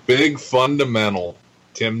 The big fundamental,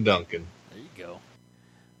 Tim Duncan. There you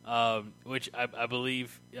go. Which I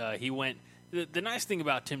believe he went. The nice thing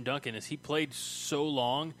about Tim Duncan is he played so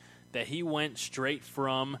long that he went straight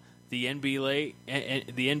from the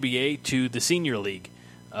NBA to the senior league.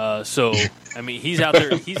 So he's out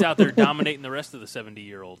there. He's out there dominating the rest of the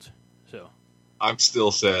 70-year-olds. So. I'm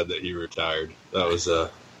still sad that he retired. That was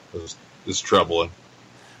troubling.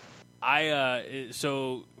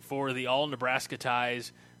 So for the all Nebraska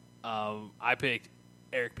ties, I picked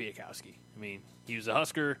Eric Piatkowski. He was a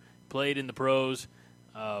Husker, played in the pros.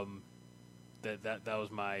 That was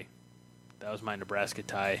my Nebraska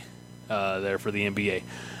tie there for the NBA.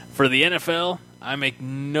 For the NFL, I make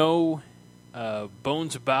no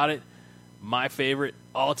bones about it. My favorite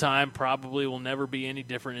all time probably will never be any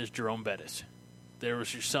different is Jerome Bettis. There was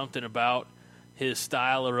just something about his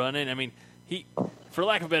style of running. He, for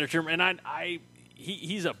lack of a better term, and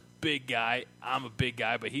he's a big guy. I'm a big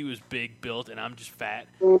guy, but he was big built, and I'm just fat.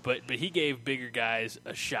 But he gave bigger guys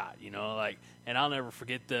a shot, and I'll never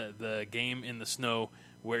forget the game in the snow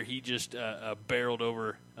where he just barreled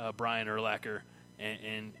over Brian Urlacher.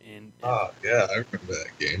 And I remember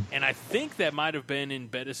that game. And I think that might have been in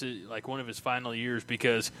Bettis' one of his final years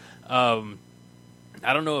because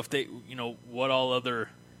I don't know if they what all other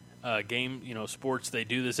game sports they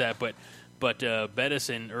do this at, but Bettis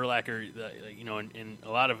and Urlacher and a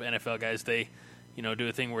lot of NFL guys they do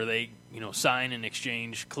a thing where they sign and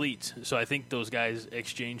exchange cleats. So I think those guys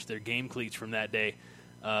exchanged their game cleats from that day.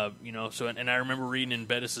 So and I remember reading in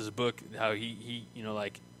Bettis' book how he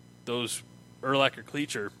those Urlacher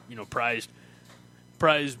cleats are prized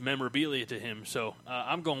memorabilia to him. So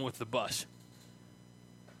I'm going with the bus.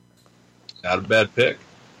 Not a bad pick.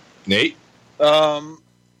 Nate?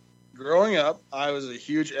 Growing up, I was a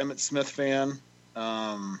huge Emmitt Smith fan.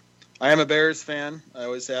 I am a Bears fan. I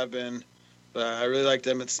always have been. But I really liked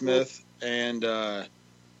Emmitt Smith. And I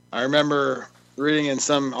remember reading in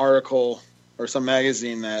some article or some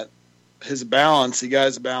magazine that he got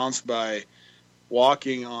his balance by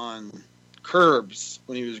walking on curbs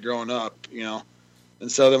when he was growing up,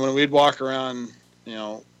 And so then when we'd walk around,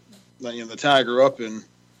 the town I grew up in,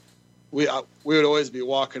 we would always be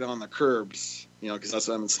walking on the curbs, because that's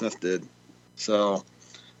what Emmitt Smith did. So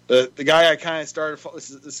the guy I kind of started, this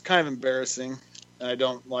is kind of embarrassing, and I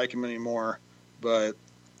don't like him anymore, but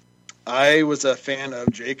I was a fan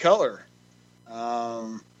of Jay Cutler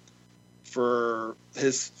for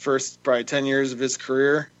his first probably 10 years of his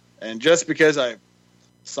career. And just because I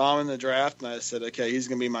saw him in the draft and I said, okay, he's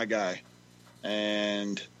going to be my guy.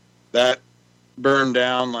 And that burned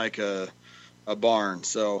down like a barn.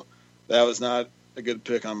 So that was not a good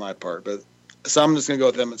pick on my part. But so I'm just going to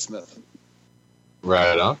go with Emmitt Smith.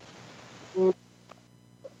 Right on.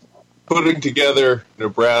 Putting together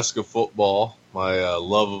Nebraska football, my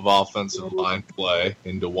love of offensive line play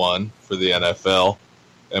into one for the NFL,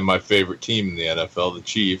 and my favorite team in the NFL, the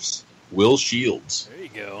Chiefs, Will Shields. There you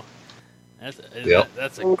go.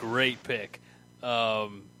 That's a great pick.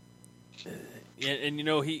 And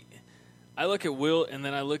I look at Will, and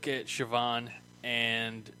then I look at Siobhan,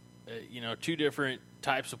 and two different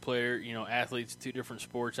types of player, athletes, two different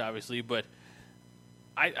sports, obviously, but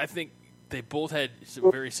I think they both had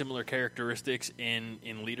some very similar characteristics in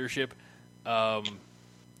leadership, and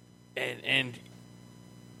I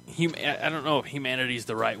don't know if humanity is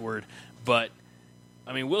the right word, but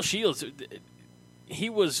I mean, Will Shields, he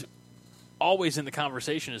was always in the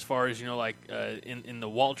conversation as far as in the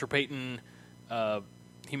Walter Payton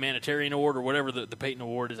Humanitarian Award or whatever the Payton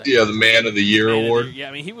Award is. Yeah, the Man of the Year award. Yeah,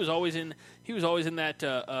 I mean, he was always in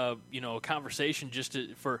that conversation just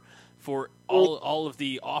for all of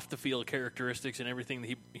the off the field characteristics and everything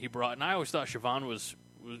that he brought. And I always thought Siobhan was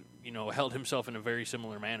held himself in a very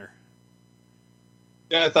similar manner.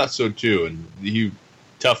 Yeah, I thought so too. And he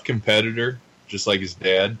tough competitor, just like his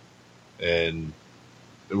dad. And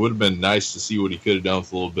it would have been nice to see what he could have done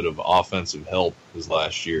with a little bit of offensive help his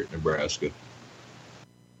last year at Nebraska.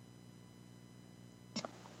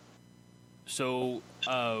 So,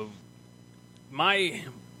 my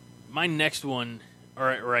next one,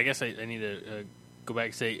 or I guess I need to go back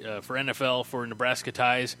and say for NFL for Nebraska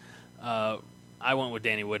ties, I went with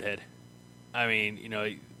Danny Woodhead. I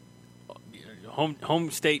mean,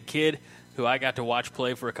 home state kid who I got to watch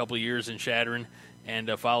play for a couple of years in Chadron and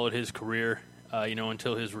followed his career,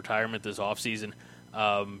 until his retirement this offseason.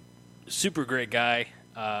 Super great guy.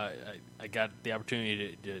 I got the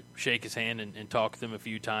opportunity to shake his hand and talk with him a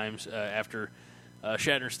few times after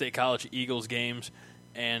Chadron State College Eagles games.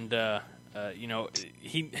 And,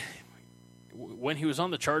 when he was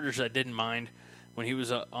on the Chargers, I didn't mind. When he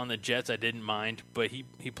was on the Jets, I didn't mind. But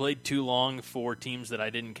he played too long for teams that I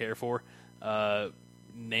didn't care for,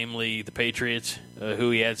 namely the Patriots,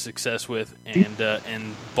 who he had success with,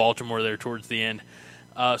 and Baltimore there towards the end.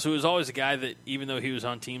 So it was always a guy that, even though he was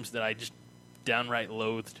on teams that I just downright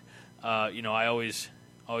loathed, I always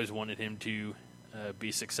wanted him to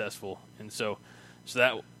be successful, and so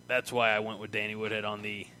that's why I went with Danny Woodhead on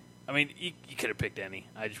the. I mean, you could have picked any.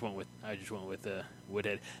 I just went with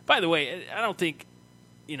Woodhead. By the way, I don't think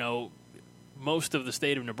most of the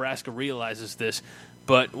state of Nebraska realizes this,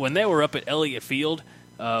 but when they were up at Elliott Field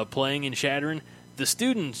playing in Chadron, the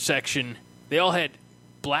student section, they all had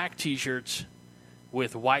black T-shirts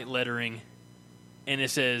with white lettering, and it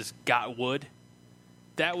says "Got Wood."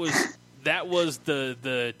 That was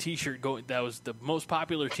the T-shirt going. That was the most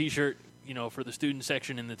popular T-shirt, for the student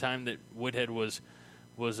section in the time that Woodhead was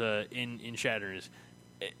in Chadron.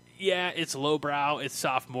 Yeah, it's lowbrow, it's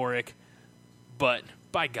sophomoric, but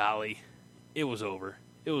by golly, it was over.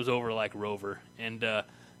 It was over like Rover, and the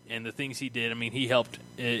things he did. I mean, he helped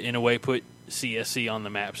in a way put CSC on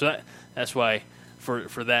the map. So that's why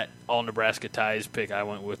for that all Nebraska ties pick, I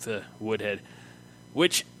went with Woodhead,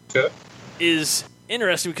 which is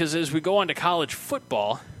interesting because as we go on to college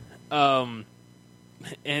football, and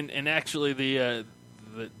actually the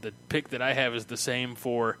pick that I have is the same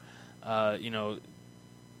for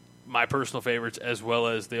my personal favorites as well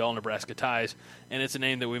as the all Nebraska ties, and it's a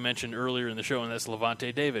name that we mentioned earlier in the show, and that's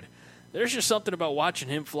Levante David. There's just something about watching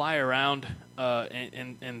him fly around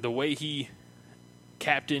and the way he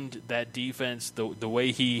captained that defense, the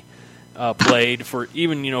way he played for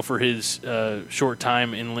even for his short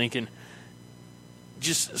time in Lincoln.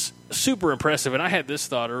 Just super impressive. And I had this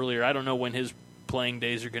thought earlier. I don't know when his playing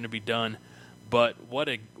days are going to be done, but what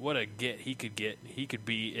a get he could get. He could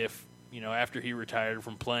be if after he retired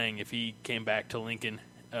from playing, if he came back to Lincoln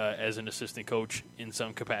as an assistant coach in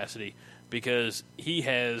some capacity, because he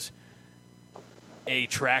has a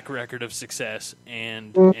track record of success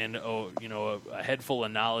and a head full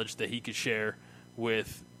of knowledge that he could share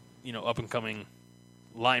with up and coming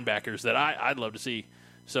linebackers that I'd love to see.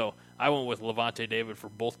 So I went with Levante David for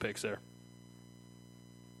both picks there.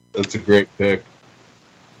 That's a great pick.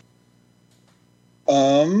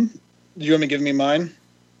 Do you want me to give me mine?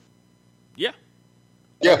 Yeah.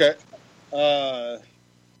 Yeah. Okay.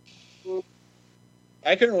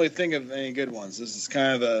 I couldn't really think of any good ones. This is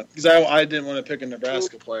kind of because I didn't want to pick a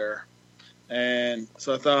Nebraska player, and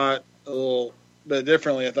so I thought a little bit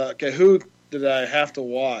differently. I thought, okay, who did I have to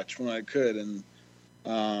watch when I could? And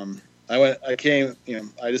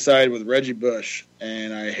I decided with Reggie Bush,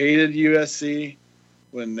 and I hated USC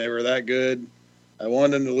when they were that good. I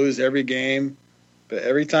wanted them to lose every game, but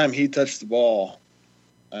every time he touched the ball,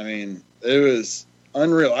 I mean, it was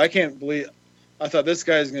unreal. I can't believe. I thought this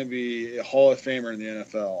guy's going to be a Hall of Famer in the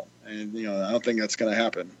NFL, and I don't think that's going to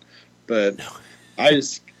happen. But no. I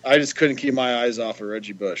just couldn't keep my eyes off of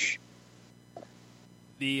Reggie Bush.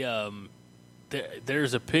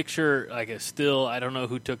 There's a picture, like a still. I don't know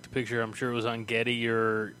who took the picture. I'm sure it was on Getty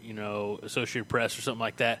or Associated Press or something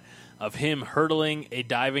like that, of him hurdling a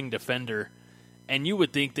diving defender, and you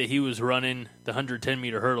would think that he was running the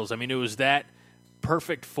 110-meter hurdles. I mean, it was that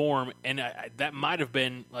perfect form, and that might have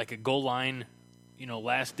been like a goal line,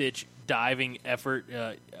 last-ditch diving effort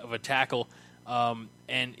of a tackle,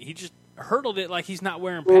 and he just hurdled it like he's not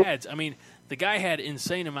wearing pads. I mean, the guy had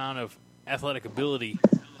insane amount of athletic ability,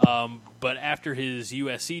 but after his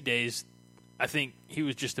USC days, I think he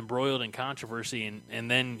was just embroiled in controversy,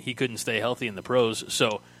 and then he couldn't stay healthy in the pros.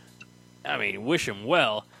 So, I mean, wish him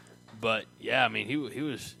well, but, yeah, I mean, he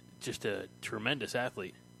was just a tremendous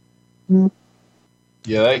athlete.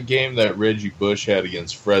 Yeah, that game that Reggie Bush had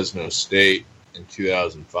against Fresno State in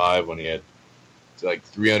 2005 when he had like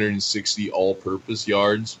 360 all-purpose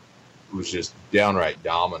yards was just downright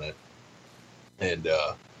dominant. And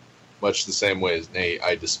much the same way as Nate,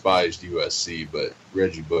 I despised USC, but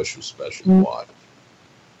Reggie Bush was special to watch.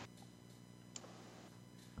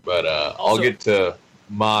 But I'll get to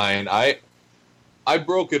mine. I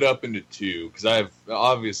broke it up into two because I have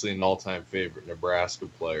obviously an all-time favorite Nebraska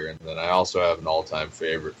player, and then I also have an all-time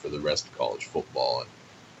favorite for the rest of college football. And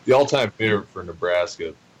the all-time favorite for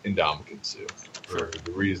Nebraska, Ndamukong Suh, for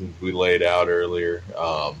the reasons we laid out earlier.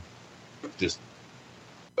 Just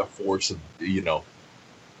a force of,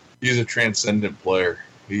 he's a transcendent player.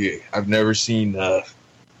 I've never seen a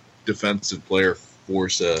defensive player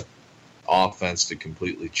force a offense to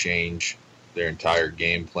completely change their entire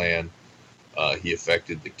game plan. He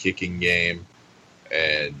affected the kicking game,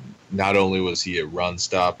 and not only was he a run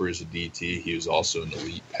stopper as a DT, he was also an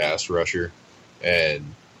elite pass rusher,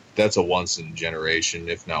 and that's a once-in-a-generation,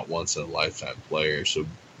 if not once-in-a-lifetime player. So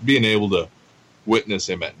being able to witness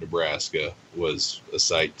him at Nebraska was a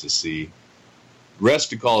sight to see. The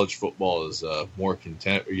rest of college football is more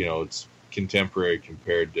it's contemporary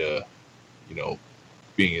compared to,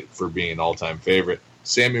 being an all-time favorite.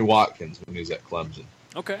 Sammy Watkins when he was at Clemson.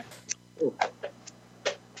 Okay.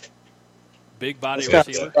 Big body That's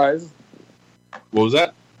receiver. Surprise. What was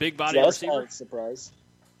that? Big body receiver. Surprise.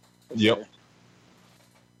 Yep.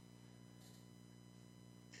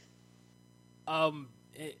 And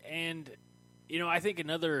I think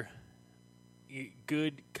another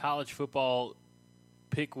good college football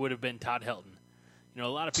pick would have been Todd Helton. A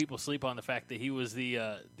lot of people sleep on the fact that he was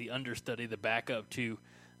the understudy, the backup to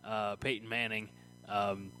Peyton Manning.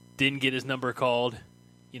 Didn't get his number called,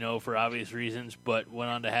 for obvious reasons, but went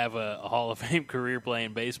on to have a Hall of Fame career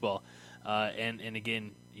playing baseball. And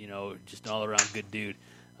again, just an all-around good dude.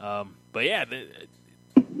 But yeah,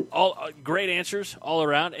 all great answers all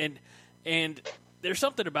around. And there's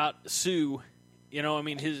something about Suh,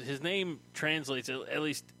 his name translates, at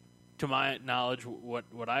least to my knowledge,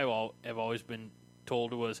 what I have always been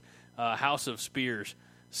told was House of Spears.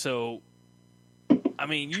 So, I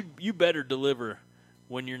mean, you better deliver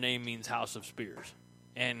when your name means House of Spears.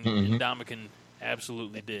 And Ndamukong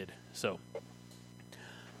absolutely did. So,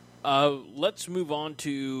 let's move on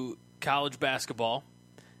to college basketball.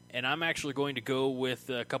 And I'm actually going to go with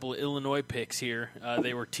a couple of Illinois picks here.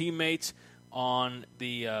 They were teammates on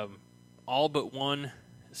the all but one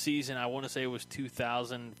season. I want to say it was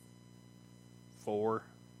 2004.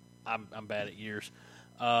 I'm bad at years.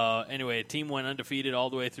 Anyway, a team went undefeated all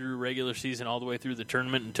the way through regular season, all the way through the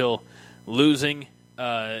tournament until losing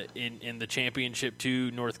in the championship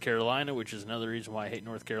to North Carolina, which is another reason why I hate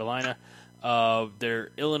North Carolina. They're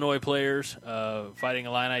Illinois players, Fighting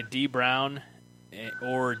Illini, D. Brown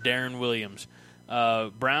or Darren Williams.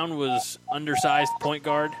 Brown was undersized point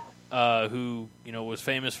guard who was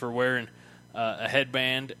famous for wearing a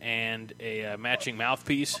headband and a matching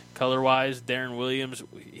mouthpiece color-wise. Darren Williams,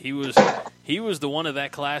 he was the one of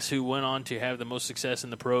that class who went on to have the most success in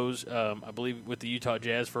the pros, I believe with the Utah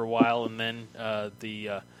Jazz for a while, and then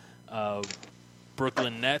the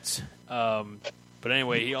Brooklyn Nets. But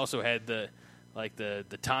anyway, he also had the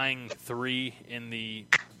tying 3 in the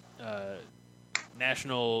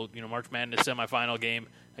national March Madness semifinal game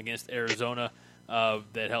against Arizona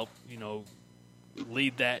that helped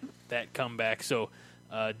lead that comeback. So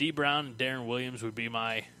D. Brown and Darren Williams would be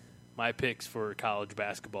my picks for college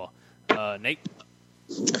basketball. Nate?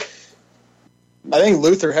 I think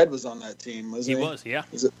Luther Head was on that team, wasn't he? He was, yeah.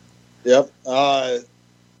 Yep.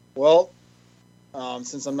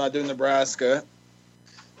 Since I'm not doing Nebraska,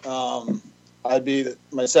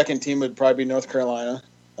 my second team would probably be North Carolina,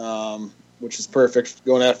 which is perfect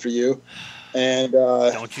going after you. And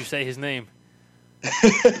don't you say his name.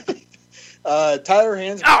 Tyler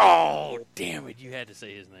Hansbrough. Oh, damn it. You had to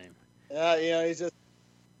say his name. Yeah, he's just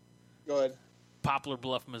 – go ahead. Poplar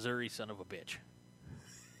Bluff, Missouri, son of a bitch.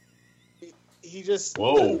 He just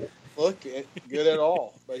Whoa. look good at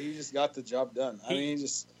all, but he just got the job done.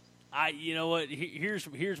 You know what? Here's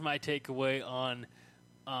my takeaway on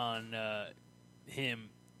him,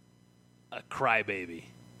 a crybaby.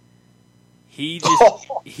 He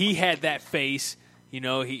had that face.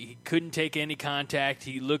 He couldn't take any contact.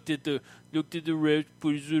 He looked at the refs,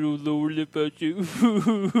 put his little lower lip out you, and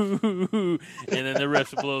then the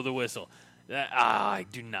refs would blow the whistle. I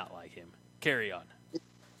do not like him. Carry on.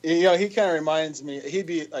 He kind of reminds me. He'd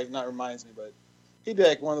be like, not reminds me, but he'd be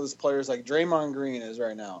like one of those players like Draymond Green is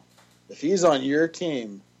right now. If he's on your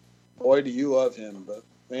team, boy, do you love him. But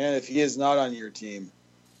man, if he is not on your team,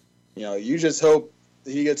 you just hope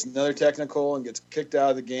that he gets another technical and gets kicked out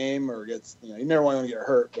of the game, or gets, you never want him to get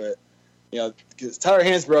hurt. But because Tyler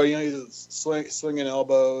Hansbrough, he's swinging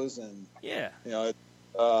elbows and yeah, no,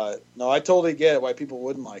 I totally get it why people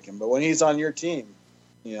wouldn't like him. But when he's on your team,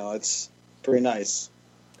 it's pretty nice.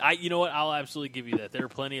 You know what? I'll absolutely give you that. There are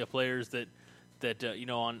plenty of players that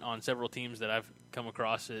on several teams that I've come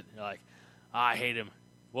across it like, I hate him.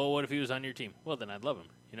 Well, what if he was on your team? Well, then I'd love him.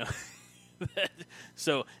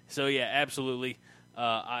 So yeah, absolutely.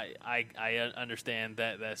 I understand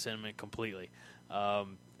that sentiment completely. I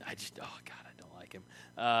don't like him.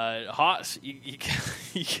 Haas, you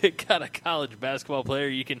got a college basketball player.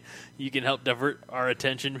 You can help divert our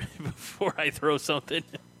attention before I throw something.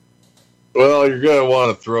 Well, you're going to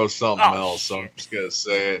want to throw something else, so shit. I'm just going to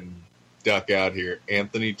say it and duck out here.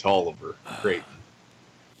 Anthony Tolliver, Creighton.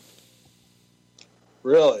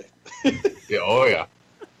 Really? Yeah, oh, yeah.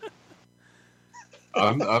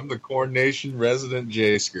 I'm the Corn Nation resident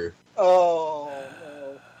J-sker. Oh.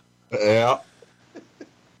 Yeah.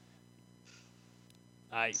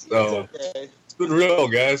 So, Okay. it's been real,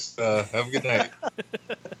 guys. Have a good night.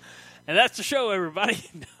 And that's the show, everybody.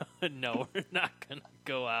 No, we're not going to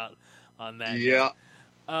go out on that. Yeah.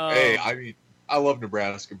 Hey, I love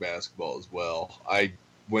Nebraska basketball as well.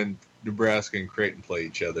 When Nebraska and Creighton play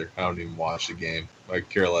each other, I don't even watch the game. I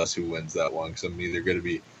care less who wins that one, because I'm either going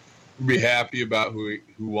to be happy about who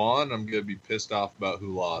won, I'm going to be pissed off about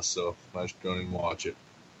who lost, so I just don't even watch it.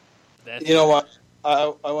 You know what?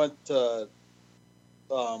 I went to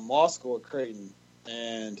law school at Creighton,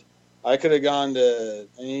 and I could have gone to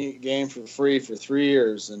any game for free for 3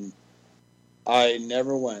 years, and I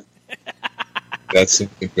never went. That's some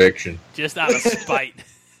conviction. Just out of spite.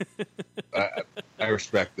 I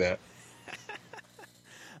respect that.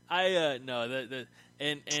 No,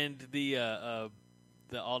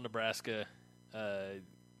 the all Nebraska,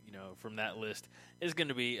 from that list is going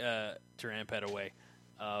to be Turan Petaway.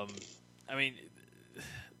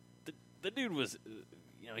 The dude was,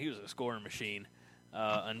 he was a scoring machine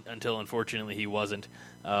until unfortunately he wasn't.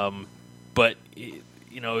 But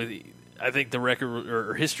I think the record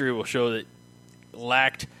or history will show that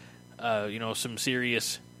lacked, some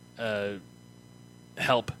serious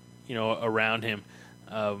help, around him.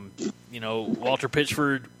 Walter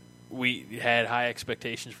Pitchford, we had high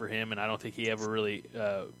expectations for him, and I don't think he ever really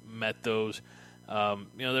met those. There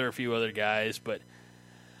are a few other guys, but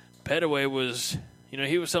Petaway was,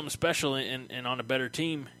 he was something special, and on a better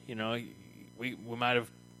team, we might have,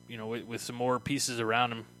 with some more pieces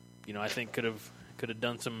around him, I think could have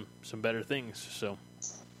done some better things. So,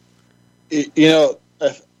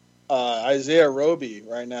 Isaiah Roby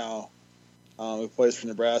right now, who plays for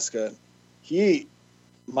Nebraska, he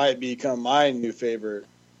might become my new favorite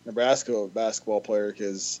Nebraska basketball player,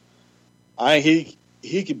 because he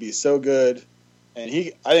could be so good, and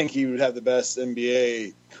I think he would have the best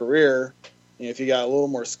NBA career if he got a little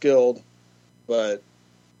more skilled. But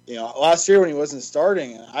last year when he wasn't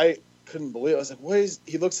starting, I couldn't believe it. I was like,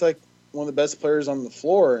 he looks like one of the best players on the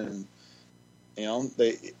floor, and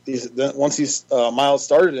once Miles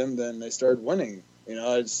started him, then they started winning.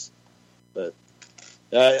 I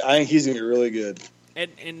think he's gonna be really good.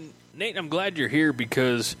 And Nate, I'm glad you're here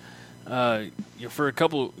because For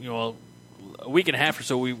a week and a half or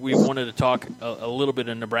so, we wanted to talk a little bit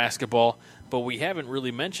of Nebraska ball, but we haven't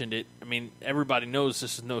really mentioned it. I mean, everybody knows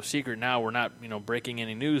this is no secret now. We're not, breaking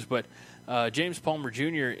any news, but James Palmer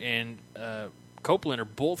Jr. and Copeland are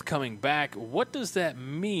both coming back. What does that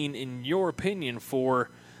mean, in your opinion, for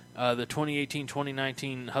the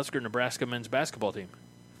 2018-2019 Husker Nebraska men's basketball team?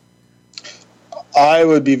 I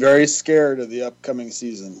would be very scared of the upcoming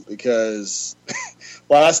season because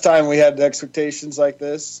last time we had expectations like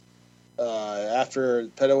this, after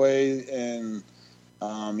Petaway and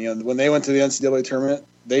when they went to the NCAA tournament,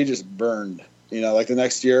 they just burned. Like the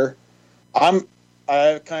next year, my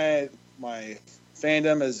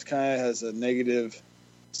fandom has a negative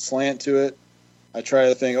slant to it. I try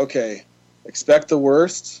to think, okay, expect the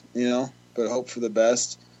worst, but hope for the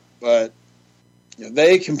best. But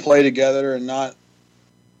they can play together and not.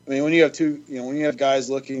 I mean, when you have when you have guys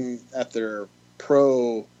looking at their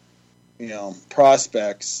pro,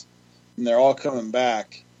 prospects, and they're all coming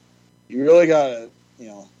back, you really gotta,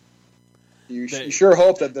 you sure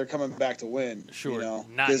hope that they're coming back to win. Sure,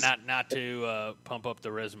 not to pump up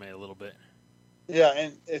the resume a little bit. Yeah,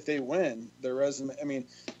 and if they win, their resume. I mean,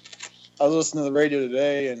 I was listening to the radio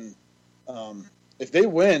today, and if they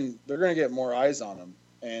win, they're going to get more eyes on them,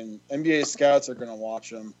 and NBA scouts are going to watch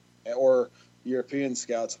them, or European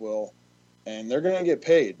scouts will, and they're going to get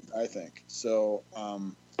paid, I think. So,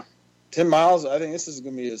 Tim Miles, I think this is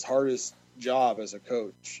going to be his hardest job as a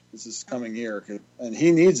coach this coming year, and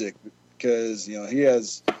he needs it because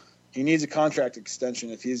he needs a contract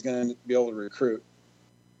extension if he's going to be able to recruit.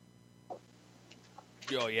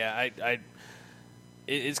 Oh yeah,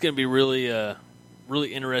 it's going to be really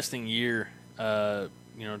interesting year, to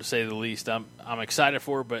say the least. I'm excited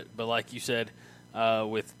for it, but like you said,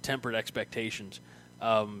 with tempered expectations.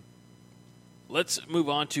 Let's move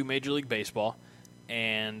on to Major League Baseball,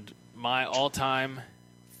 and my all-time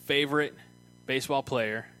favorite baseball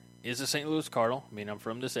player is a St. Louis Cardinal. I mean, I'm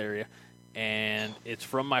from this area, and it's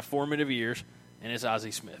from my formative years, and it's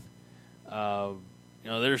Ozzie Smith.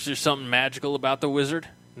 There's just something magical about the Wizard.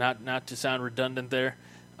 Not to sound redundant there.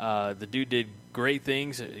 The dude did great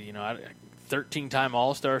things. 13-time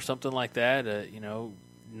All-Star, something like that.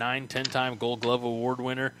 9-10-time Gold Glove Award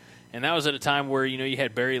winner. And that was at a time where, you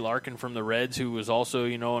had Barry Larkin from the Reds, who was also,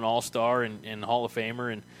 an All-Star and Hall of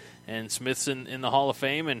Famer, and Smith's in the Hall of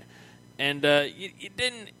Fame. And you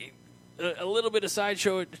didn't, a little bit of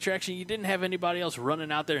sideshow attraction, you didn't have anybody else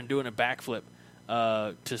running out there and doing a backflip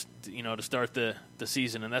to start the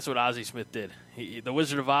season, and that's what Ozzie Smith did. The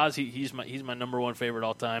Wizard of Oz. He's my number one favorite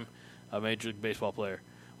all time Major League Baseball player.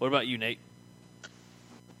 What about you, Nate?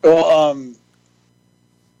 Well,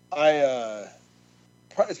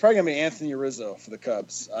 it's probably gonna be Anthony Rizzo for the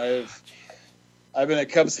Cubs. I've been a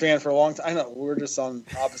Cubs fan for a long time. I know we're just on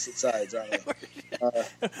opposite sides, aren't we?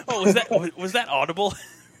 Was that audible?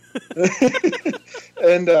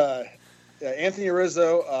 And Anthony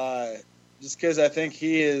Rizzo. Just because I think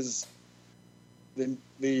he is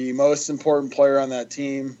the most important player on that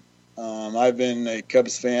team. I've been a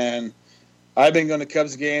Cubs fan. I've been going to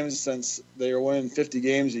Cubs games since they were winning 50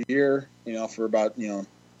 games a year, for about, a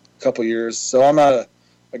couple years. So I'm not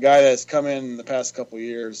a guy that's come in the past couple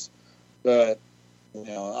years. But,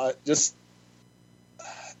 he's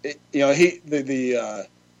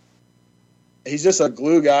just a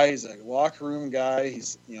glue guy. He's a locker room guy. He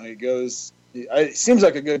seems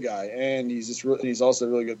like a good guy, and he's also a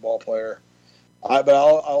really good ball player. But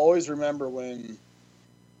I'll always remember when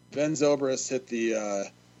Ben Zobrist hit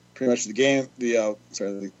the pretty much the game the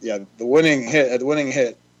winning hit,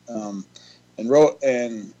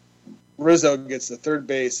 and Rizzo gets the third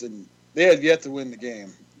base, and they had yet to win the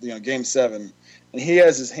game, Game 7, and he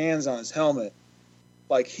has his hands on his helmet,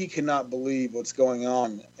 like he cannot believe what's going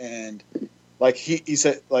on, and like he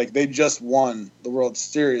said, like they just won the World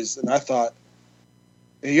Series, and I thought,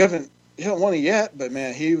 you haven't won it yet, but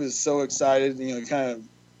man, he was so excited. He kind of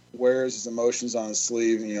wears his emotions on his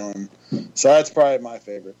sleeve. And so that's probably my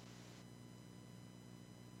favorite.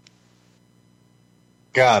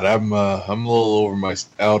 God, I'm a little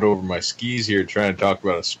out over my skis here, trying to talk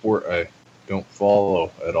about a sport I don't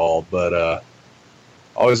follow at all. But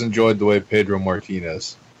always enjoyed the way Pedro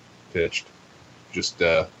Martinez pitched. Just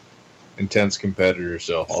intense competitor,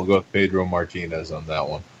 so I'll go with Pedro Martinez on that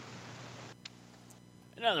one.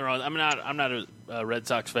 Nothing wrong. I'm not a Red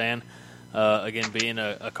Sox fan. Again, being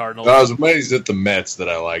a Cardinal. No, it was when he's at the Mets that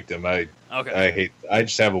I liked him. Okay. I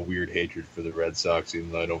just have a weird hatred for the Red Sox,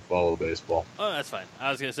 even though I don't follow baseball. Oh, that's fine.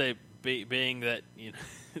 I was gonna say, being that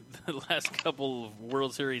the last couple of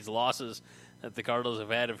World Series losses that the Cardinals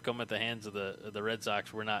have come at the hands of the Red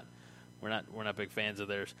Sox, we're not We're not big fans of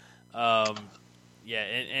theirs. Yeah,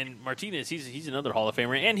 and Martinez, he's another Hall of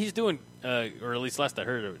Famer, and he's doing, or at least last I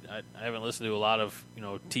heard, I haven't listened to a lot of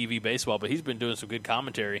TV baseball, but he's been doing some good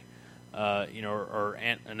commentary, or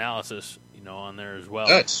analysis, on there as well.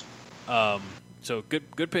 Nice. So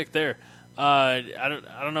good pick there. I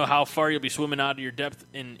don't know how far you'll be swimming out of your depth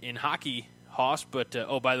in hockey, Hoss, but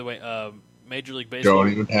by the way, Major League Baseball.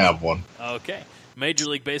 Don't even have one. Okay, Major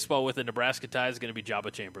League Baseball with the Nebraska tie is going to be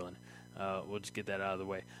Jabba Chamberlain. We'll just get that out of the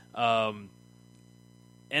way.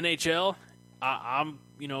 NHL, I'm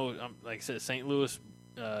like I said, St. Louis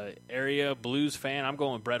area Blues fan. I'm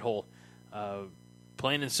going with Brett Hull.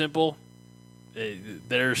 Plain and simple.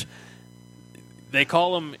 They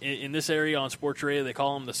call them in this area on sports radio. They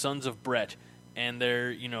call them the Sons of Brett, and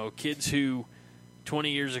they're kids who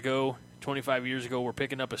 20 years ago, 25 years ago, were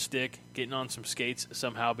picking up a stick, getting on some skates,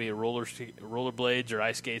 somehow be it rollerblades or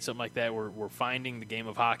ice skates, something like that. We're finding the game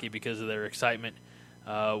of hockey because of their excitement,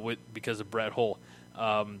 because of Brett Hull.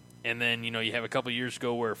 And then you have a couple years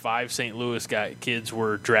ago where 5 St. Louis kids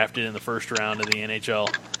were drafted in the first round of the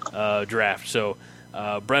NHL draft. So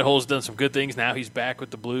Brett Hull's done some good things. Now he's back with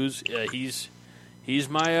the Blues. He's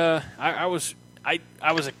my. I was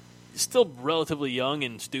still relatively young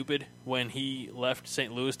and stupid when he left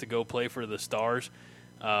St. Louis to go play for the Stars,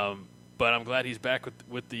 but I'm glad he's back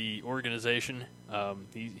with the organization.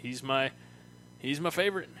 He's my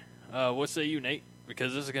favorite. What say you, Nate?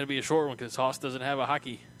 Because this is going to be a short one because Hoss doesn't have a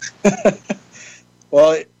hockey.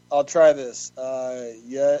 Well, I'll try this.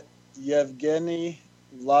 Yevgeny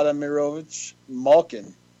Vladimirovich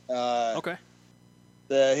Malkin. Okay.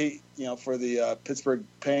 For the Pittsburgh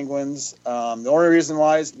Penguins. The only reason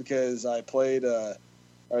why is because I played. I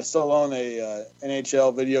still own a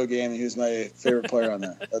NHL video game, and he was my favorite player on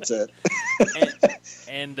that. That's it.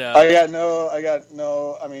 and I got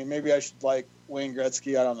no. I mean, maybe I should like Wayne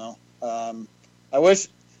Gretzky. I don't know. I wish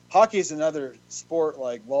hockey is another sport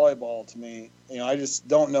like volleyball to me. I just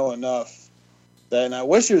don't know enough. And I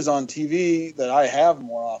wish it was on TV that I have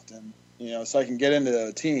more often. So I can get into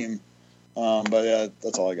a team. But yeah,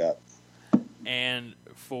 that's all I got. And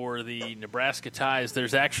for the Nebraska Ties,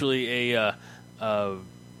 there's actually a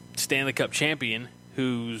Stanley Cup champion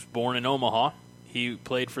who's born in Omaha. He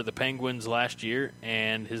played for the Penguins last year,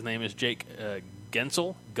 and his name is Jake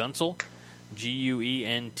Guentzel, Guentzel.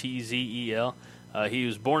 He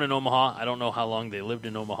was born in Omaha. I don't know how long they lived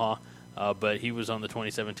in Omaha, but he was on the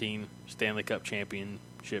 2017 Stanley Cup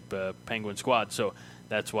championship Penguin squad, so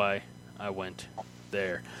that's why I went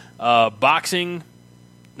there. Boxing,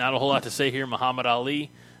 not a whole lot to say here. Muhammad Ali.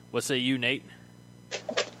 What say you, Nate?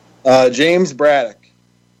 James Braddock.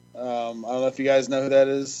 I don't know if you guys know who that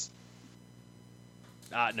is.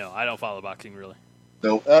 No, I don't follow boxing really.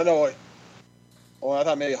 Nope. No, wait. Oh, I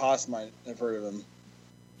thought maybe Haas might have heard of him.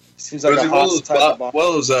 Seems like Was a he one Haas type of boxer.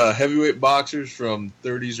 of those heavyweight boxers from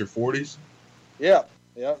 30s or 40s? Yeah.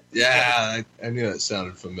 Yeah, I knew that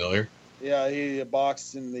sounded familiar. Yeah, he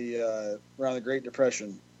boxed in the around the Great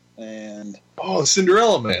Depression, and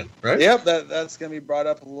Cinderella Man, right? Yep, that's going to be brought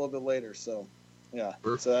up a little bit later. So, yeah,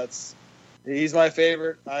 Perfect. so he's my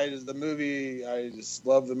favorite. I just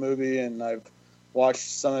love the movie, and I've watched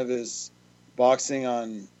some of his boxing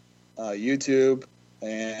on YouTube,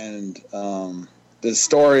 and the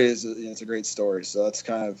story is it's a great story. So that's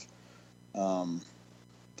kind of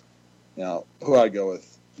who I'd go with.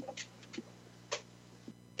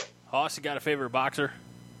 Hoss, you got a favorite boxer?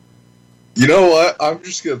 You know what? I'm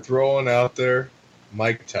just going to throw one out there.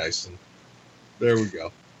 Mike Tyson. There we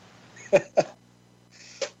go.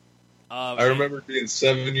 I remember being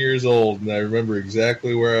 7 years old, and I remember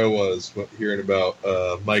exactly where I was hearing about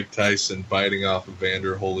Mike Tyson biting off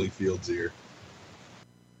Evander Holyfield's ear.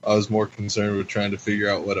 I was more concerned with trying to figure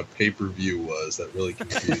out what a pay-per-view was. That really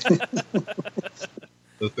confused me. I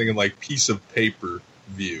was thinking like piece of paper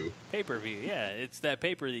view. Pay-per-view, yeah. It's that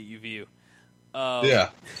paper that you view. Yeah,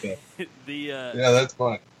 that's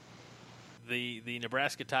fine. The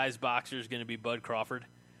Nebraska Ties boxer is going to be Bud Crawford.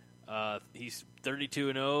 He's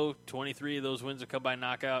 32-0. 23 of those wins have come by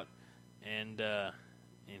knockout, and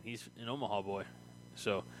he's an Omaha boy.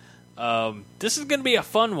 So this is going to be a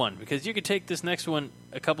fun one because you could take this next one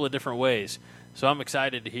a couple of different ways. So I'm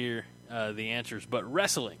excited to hear the answers. But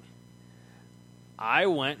wrestling, I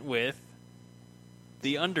went with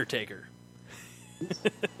The Undertaker.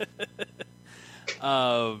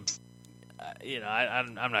 I'm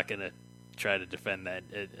not going to try to defend that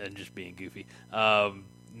and just being goofy.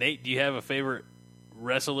 Nate, do you have a favorite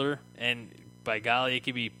wrestler? And by golly, it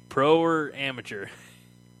could be pro or amateur.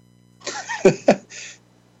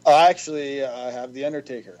 I have The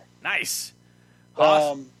Undertaker. Nice.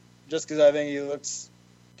 Just because I think he looks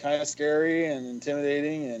kind of scary and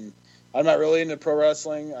intimidating. And I'm not really into pro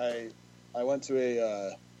wrestling. I went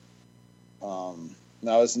to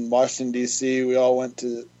when I was in Washington, D.C., we all went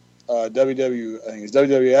to I think it was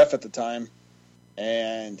WWF at the time.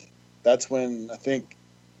 And that's when I think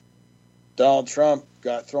Donald Trump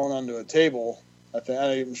got thrown onto a table.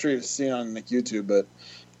 I'm sure you've seen it on like YouTube, but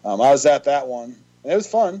I was at that one. And it was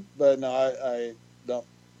fun, but no, I don't.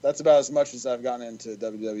 That's about as much as I've gotten into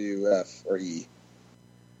WWF or E.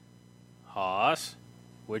 Hoss,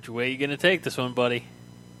 which way are you going to take this one, buddy?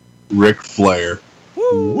 Ric Flair.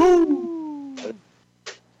 Woo!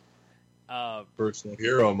 Personal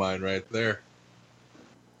hero of mine right there.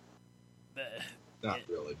 Not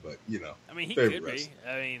really, but, I mean, he favorite could wrestler. be.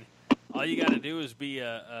 I mean, all you got to do is be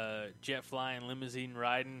a jet flying, limousine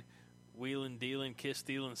riding, wheeling, dealing, kiss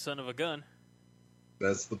stealing son of a gun.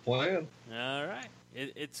 That's the plan. All right,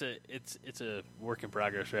 it's a work in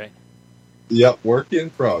progress, right? Yep, work in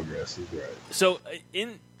progress is right. So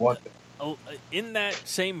in that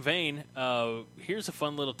same vein, here's a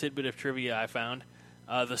fun little tidbit of trivia I found.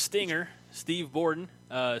 The Stinger, Steve Borden,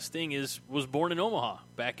 Sting was born in Omaha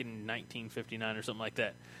back in 1959 or something like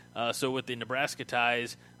that. So with the Nebraska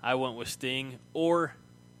ties, I went with Sting or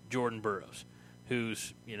Jordan Burroughs,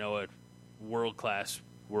 who's a world-class,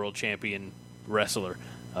 world champion wrestler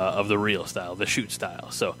of the real style, the shoot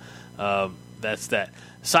style. So that's that.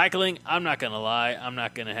 Cycling, I'm not going to lie. I'm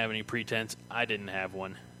not going to have any pretense. I didn't have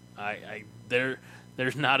one.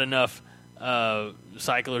 There's not enough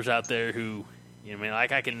cyclers out there who,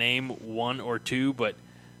 I can name one or two, but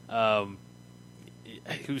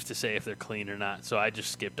who's to say if they're clean or not? So I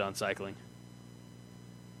just skipped on cycling.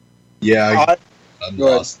 Yeah, I'm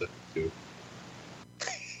lost it too.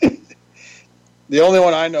 The only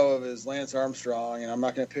one I know of is Lance Armstrong, and I'm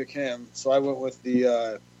not going to pick him. So I went with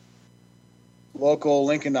the local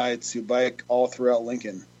Lincolnites who bike all throughout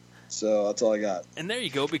Lincoln. So that's all I got. And there you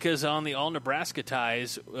go, because on the All Nebraska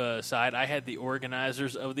Ties side, I had the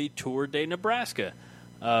organizers of the Tour de Nebraska.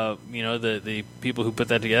 The people who put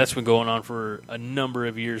that together. That's been going on for a number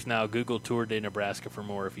of years now. Google Tour de Nebraska for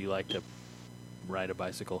more if you like to ride a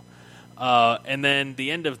bicycle. And then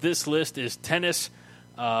the end of this list is tennis.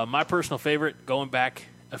 My personal favorite, going back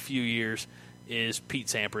a few years, is Pete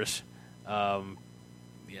Sampras.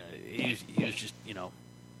 He was just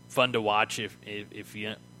fun to watch if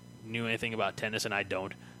you knew anything about tennis, and I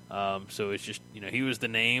don't. So it's just he was the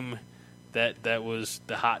name that was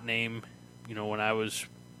the hot name when I was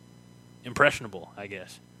impressionable, I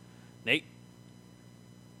guess. Nate?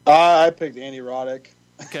 I picked Andy Roddick.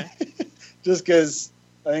 Okay. Just because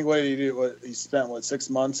I think he spent 6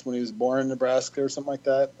 months when he was born in Nebraska or something like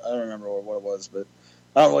that. I don't remember what it was, but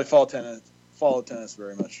I don't really follow tennis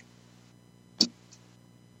very much.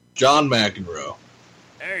 John McEnroe.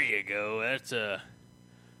 There you go. That's a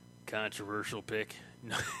controversial pick.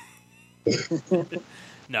 No.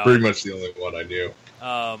 Pretty much the only one I knew.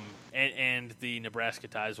 And the Nebraska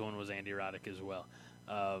Ties one was Andy Roddick as well.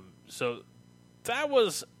 So that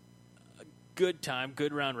was a good time,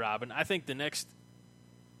 good round robin. I think the next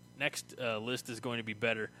list is going to be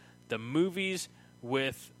better. The movies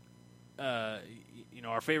with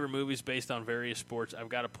our favorite movies based on various sports. I've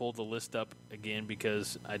got to pull the list up again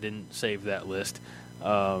because I didn't save that list.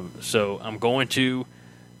 So I'm going to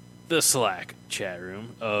the Slack chat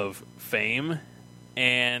room of fame,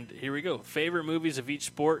 and here we go. Favorite movies of each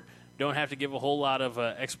sport. Don't have to give a whole lot of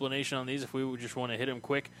explanation on these if we just want to hit them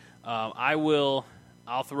quick.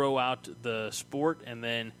 I'll throw out the sport, and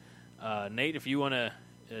then Nate, if you want to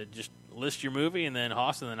just list your movie, and then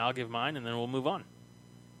Hoss, and then I'll give mine, and then we'll move on.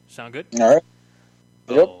 Sound good? All right.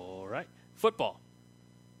 Yep. All right. Football.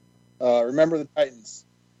 Remember the Titans.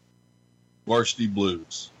 Varsity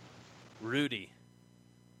Blues. Rudy.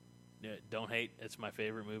 Yeah, don't hate. It's my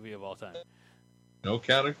favorite movie of all time. No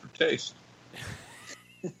counting for taste.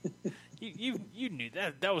 You knew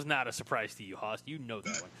that. That was not a surprise to you, Hoss. You know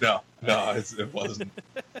that one. No, it wasn't.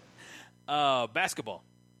 Basketball.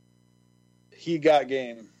 He Got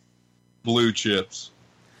Game. Blue Chips.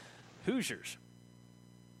 Hoosiers.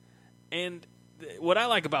 And what I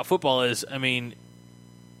like about football is,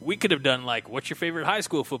 we could have done what's your favorite high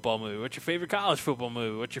school football movie? What's your favorite college football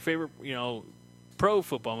movie? What's your favorite, pro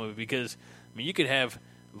football movie? Because, you could have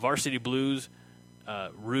Varsity Blues,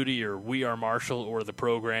 Rudy, or We Are Marshall, or The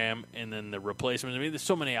Program, and then The Replacements. There's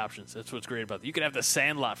so many options. That's what's great about it. You could have The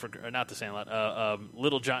Sandlot not The Sandlot,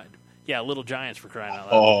 Little Giants for crying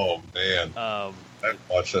out loud. Oh, man. I haven't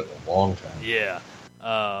watched that in a long time. Yeah.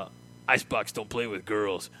 Icebox don't play with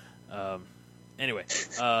girls. Anyway,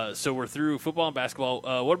 so we're through football and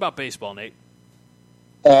basketball. What about baseball, Nate?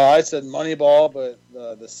 I said Moneyball, but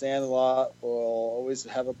the Sandlot will always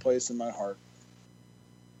have a place in my heart.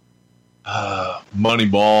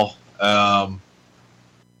 Moneyball. I'm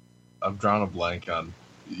drawing a blank on.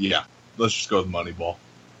 Yeah, let's just go with Moneyball.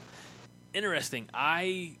 Interesting.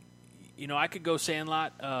 I could go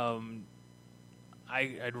Sandlot.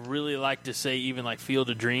 I'd really like to say even like Field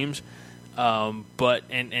of Dreams, but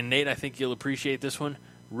Nate, I think you'll appreciate this one.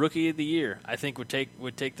 Rookie of the Year, I think would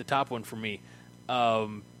take the top one for me.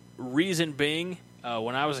 Reason being,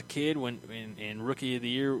 when I was a kid, when Rookie of the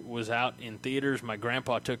Year was out in theaters, my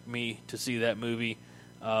grandpa took me to see that movie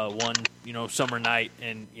one summer night,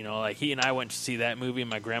 and like he and I went to see that movie, and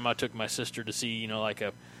my grandma took my sister to see like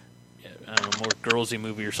a I don't know, more girlsy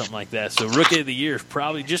movie or something like that. So Rookie of the Year is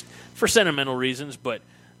probably just for sentimental reasons, but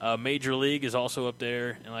Major League is also up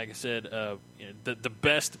there, and like I said, the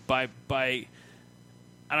best by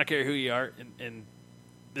I don't care who you are, and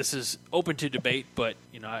this is open to debate, but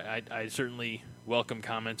I certainly welcome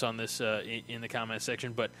comments on this in the comment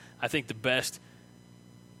section. But I think the best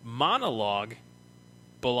monologue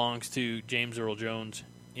belongs to James Earl Jones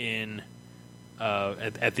in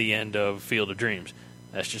at the end of Field of Dreams.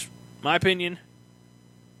 That's just my opinion.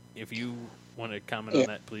 If you want to comment on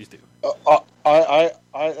that, please do. I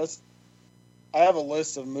have a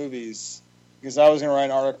list of movies because I was going to write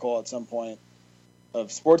an article at some point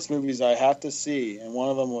of sports movies I have to see, and one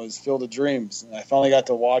of them was Field of Dreams, and I finally got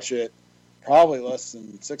to watch it probably less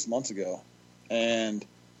than 6 months ago, and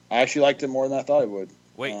I actually liked it more than I thought I would.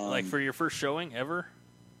 Wait, like for your first showing ever?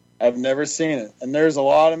 I've never seen it, and there's a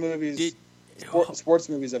lot of movies, sports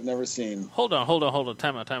movies I've never seen. Hold on.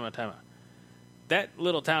 Time out. That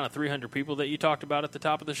little town of 300 people that you talked about at the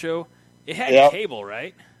top of the show, it had cable,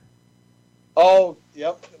 right? Oh,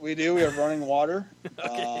 yep, we do. We have running water.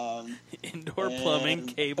 Okay. Indoor plumbing,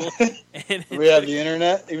 cable. And we have the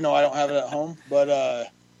internet, even though I don't have it at home.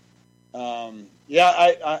 But, we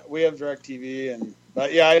have DirecTV.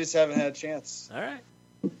 But I just haven't had a chance. All right.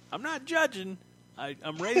 I'm not judging.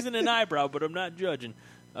 I'm raising an eyebrow, but I'm not judging.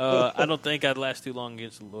 I don't think I'd last too long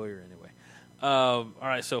against a lawyer anyway. All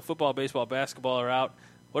right, so football, baseball, basketball are out.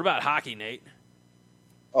 What about hockey, Nate?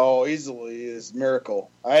 Oh, easily is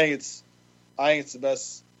Miracle. I think it's the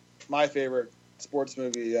best, my favorite sports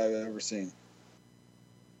movie I've ever seen.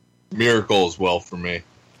 Miracle as well for me.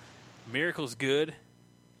 Miracle's good.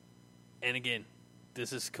 And again,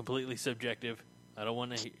 this is completely subjective. I don't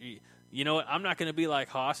want to. You know what? I'm not going to be like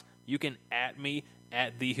Haas. You can at me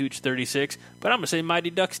at TheHooch36, but I'm going to say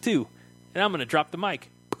Mighty Ducks 2, and I'm going to drop the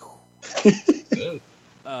mic.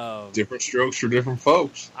 Different strokes for different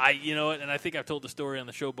folks. You know what? And I think I've told the story on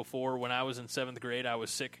the show before. When I was in 7th grade, I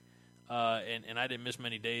was sick. And I didn't miss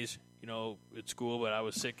many days, at school, but I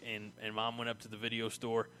was sick, and Mom went up to the video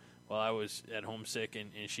store while I was at home sick,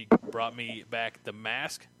 and she brought me back The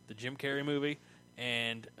Mask, the Jim Carrey movie,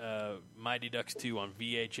 and Mighty Ducks 2 on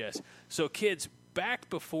VHS. So kids, back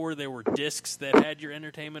before there were discs that had your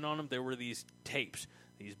entertainment on them, there were these tapes,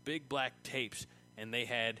 these big black tapes, and they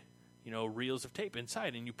had, reels of tape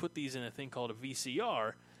inside, and you put these in a thing called a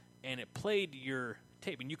VCR, and it played your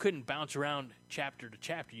tape, and you couldn't bounce around chapter to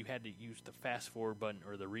chapter. You had to use the fast forward button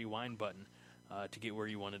or the rewind button to get where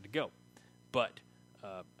you wanted to go. But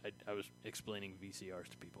I was explaining VCRs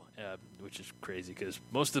to people, which is crazy because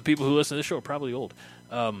most of the people who listen to this show are probably old.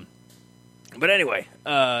 But anyway,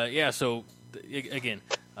 so again,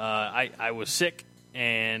 I was sick,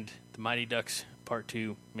 and the Mighty Ducks Part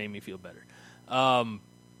 2 made me feel better.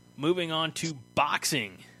 Moving on to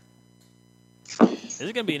boxing. This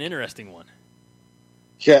is going to be an interesting one.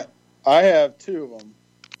 Yeah, I have two of them,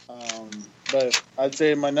 but I'd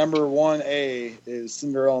say my number 1A is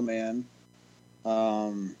Cinderella Man,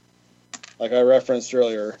 like I referenced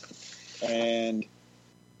earlier, and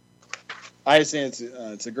I just think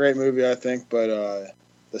it's a great movie, I think. But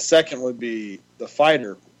the second would be The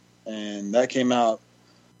Fighter, and that came out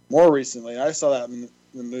more recently. I saw that in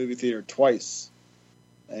the movie theater twice,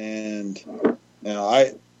 and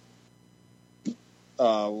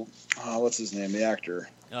what's his name? The actor,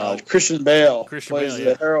 Christian Bale, plays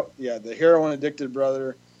the heroin addicted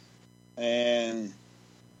brother, and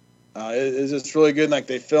it's just really good. Like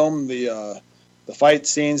they filmed the fight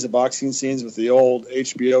scenes, the boxing scenes with the old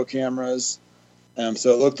HBO cameras,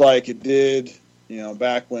 so it looked like it did,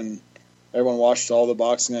 back when everyone watched all the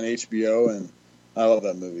boxing on HBO, and I love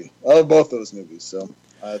that movie. I love both those movies, so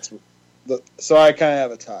so I kind of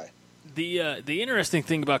have a tie. The interesting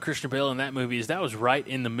thing about Christian Bale in that movie is that was right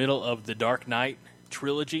in the middle of the Dark Knight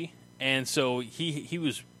trilogy, and so he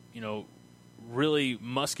was really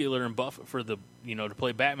muscular and buff for the to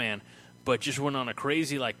play Batman, but just went on a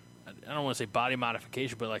crazy, like, I don't want to say body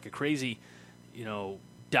modification, but like a crazy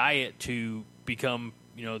diet to become,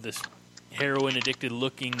 this heroin addicted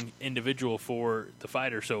looking individual for the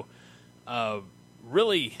fighter. So,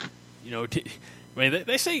 really,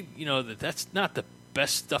 they say, that's not the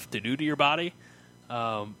best stuff to do to your body.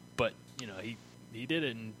 But, he did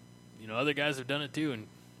it, and, other guys have done it too and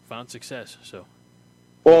found success. So,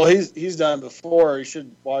 well, he's done it before. You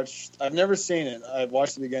should watch. I've never seen it. I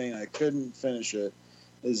watched the beginning. I couldn't finish it.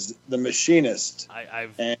 Is The Machinist?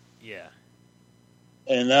 Yeah.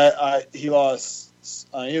 And that he lost.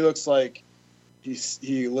 He looks like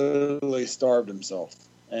he literally starved himself,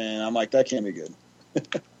 and I'm like, that can't be good.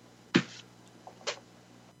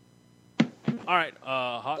 All right,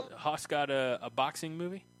 Haas got a boxing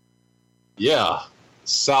movie. Yeah,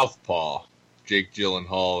 Southpaw, Jake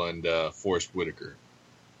Gyllenhaal and Forrest Whitaker.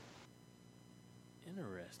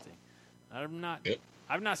 Interesting.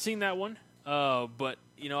 I've not seen that one. But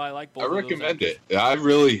I like both. I recommend it.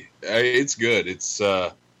 It's good. It's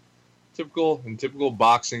typical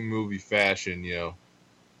boxing movie fashion.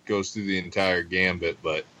 Goes through the entire gambit,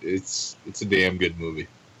 but it's a damn good movie.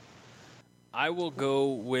 I will go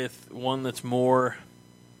with one that's more.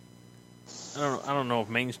 I don't know if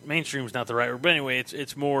mainstream's not the right word, but anyway,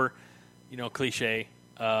 it's more, cliche.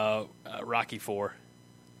 Rocky IV.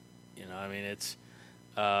 It's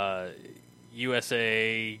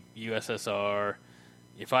USA, USSR.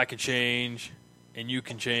 If I could change, and you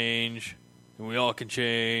can change, and we all can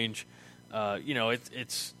change.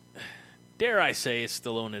 It's dare I say, it's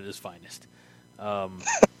Stallone at his finest.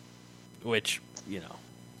 Which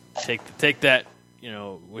take that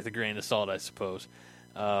with a grain of salt, I suppose.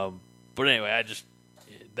 But anyway, I just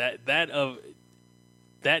that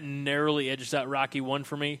narrowly edges out Rocky 1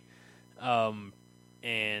 for me, and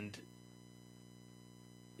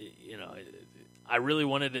I really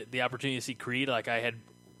wanted the opportunity to see Creed. Like, I had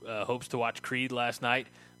hopes to watch Creed last night,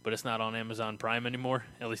 but it's not on Amazon Prime anymore,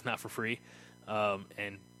 at least not for free,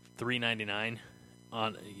 and $3.99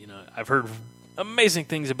 on. I've heard amazing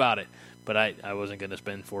things about it, but I wasn't going to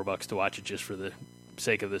spend $4 to watch it just for the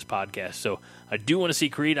sake of this podcast. So I do want to see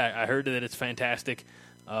Creed. I heard that it's fantastic,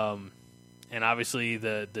 and obviously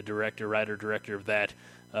the writer-director of that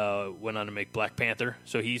went on to make Black Panther,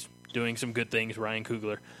 so he's doing some good things. Ryan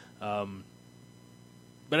Coogler.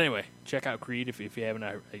 But anyway, check out Creed if you haven't.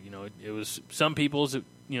 It was some people's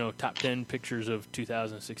top 10 pictures of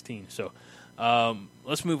 2016. So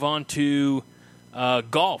let's move on to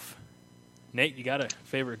golf. Nate, you got a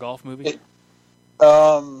favorite golf movie?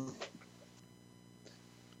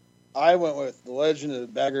 I went with The Legend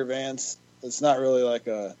of Bagger Vance. It's not really like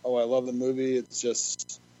I love the movie. It's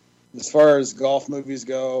just, as far as golf movies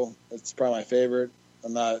go, it's probably my favorite.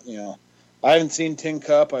 I'm not, I haven't seen Tin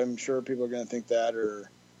Cup. I'm sure people are going to think that, or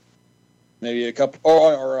maybe a couple,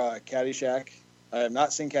 or Caddyshack. I have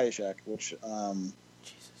not seen Caddyshack, which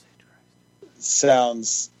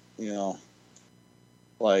sounds,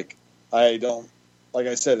 like I don't. Like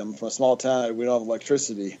I said, I'm from a small town. We don't have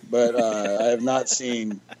electricity, but I have not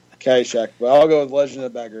seen Caddyshack. But I'll go with Legend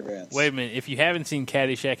of Bagger Vance. Wait a minute. If you haven't seen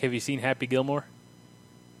Caddyshack, have you seen Happy Gilmore?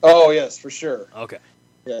 Oh, yes, for sure. Okay.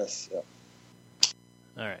 Yes. Yeah.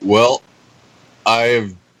 All right. Well, I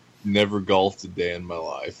have never golfed a day in my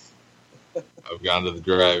life. I've gone to the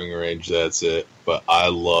driving range, that's it. But I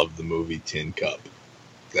love the movie Tin Cup.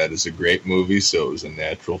 That is a great movie, so it was a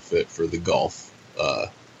natural fit for the golf.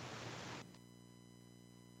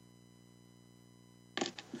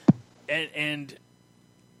 And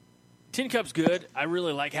Tin Cup's good. I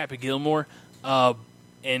really like Happy Gilmore.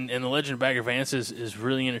 And The Legend of Bagger Vance is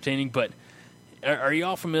really entertaining. But are you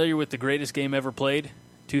all familiar with The Greatest Game Ever Played,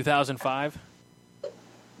 2005?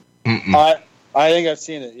 I think I've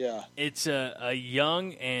seen it, yeah. It's a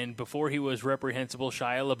young, and before he was reprehensible,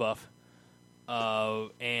 Shia LaBeouf.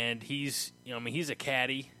 And he's a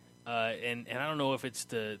caddy. And I don't know if it's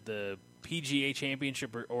the PGA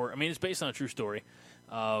Championship or it's based on a true story.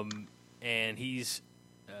 And he's,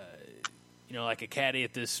 like a caddy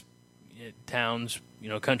at this town's,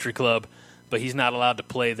 country club, but he's not allowed to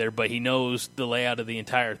play there, but he knows the layout of the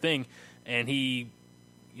entire thing. And he,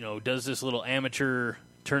 does this little amateur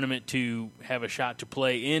tournament to have a shot to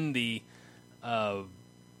play in the,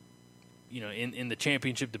 in the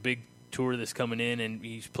championship, the big tour that's coming in. And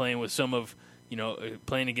he's playing with some of,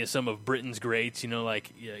 playing against some of Britain's greats,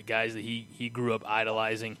 guys that he grew up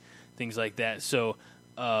idolizing, things like that. So,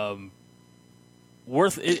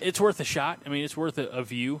 it's worth a shot. It's worth a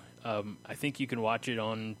view. I think you can watch it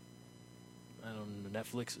on,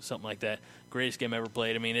 Netflix or something like that. Greatest Game Ever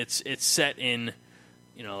Played. It's set in,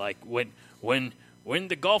 like when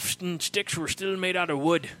the golf sticks were still made out of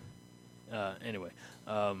wood. Anyway,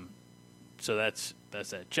 So that's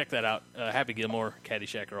that. Check that out. Happy Gilmore,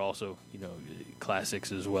 Caddyshack are also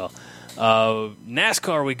classics as well.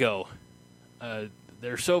 NASCAR we go.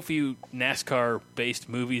 There are so few NASCAR-based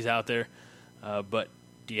movies out there, but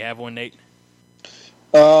do you have one, Nate?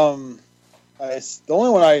 The only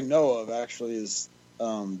one I know of actually is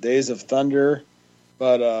Days of Thunder,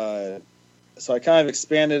 but so I kind of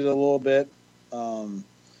expanded it a little bit.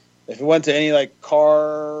 If it went to any like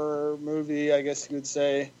car movie, I guess you would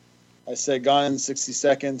say, I said Gone in 60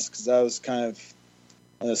 Seconds because that was kind of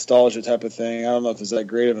a nostalgia type of thing. I don't know if it's that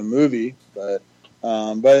great of a movie, but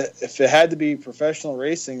if it had to be professional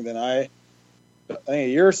racing, then I think a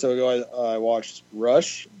year or so ago I watched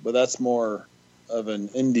Rush, but that's more of an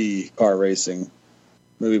Indy car racing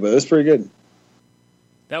movie, but it was pretty good.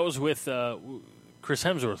 That was with Chris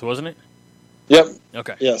Hemsworth, wasn't it? Yep.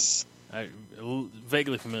 Okay. Yes. I'm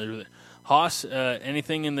vaguely familiar with it. Haas,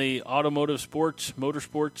 anything in the automotive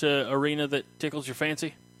motorsports arena that tickles your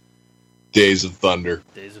fancy? Days of Thunder.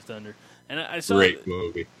 Days of Thunder. And I saw Great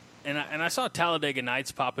movie. And I saw Talladega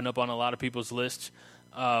Nights popping up on a lot of people's lists.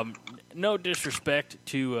 No disrespect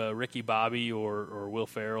to Ricky Bobby or Will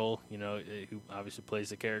Ferrell, who obviously plays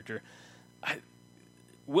the character.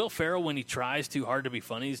 Will Ferrell, when he tries too hard to be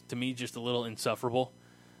funny, is to me just a little insufferable.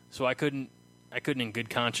 So I couldn't in good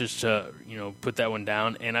conscience put that one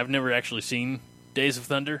down. And I've never actually seen Days of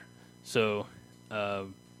Thunder, so I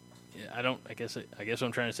guess what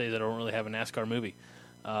I'm trying to say is that I don't really have a NASCAR movie.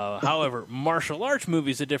 However, martial arts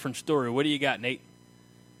movie is a different story. What do you got, Nate?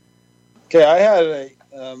 Okay, I had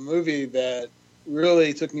a movie that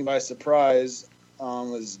really took me by surprise.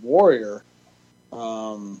 Was Warrior.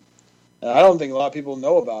 And I don't think a lot of people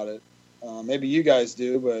know about it. Maybe you guys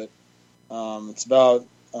do, but it's about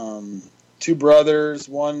two brothers.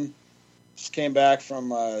 One just came back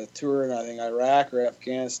from a tour in, I think, Iraq or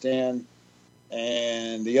Afghanistan.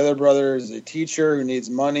 And the other brother is a teacher who needs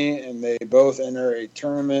money, and they both enter a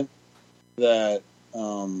tournament that,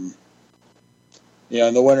 and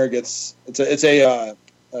the winner gets it's a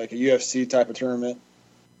like a UFC type of tournament,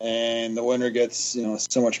 and the winner gets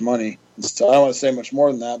so much money. So I don't want to say much more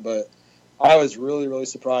than that, but I was really, really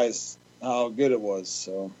surprised how good it was.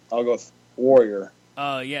 So I'll go with Warrior.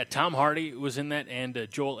 Yeah, Tom Hardy was in that, and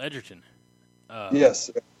Joel Edgerton. Yes.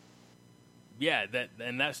 Yeah,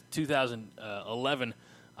 that's 2011.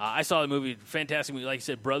 I saw the movie, fantastic movie. Like you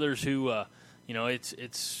said, brothers who,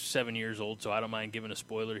 it's 7 years old, so I don't mind giving a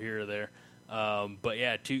spoiler here or there. But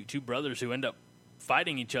yeah, two brothers who end up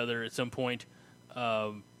fighting each other at some point,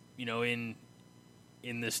 in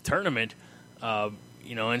this tournament. And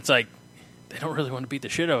it's like they don't really want to beat the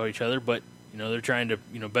shit out of each other, but they're trying to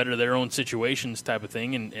better their own situations type of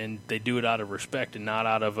thing, and they do it out of respect and not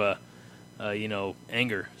out of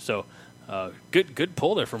anger. So. Good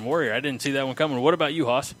pull there from Warrior. I didn't see that one coming. What about you,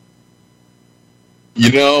 Haas?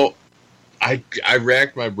 I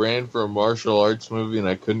racked my brain for a martial arts movie and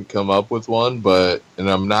I couldn't come up with one, and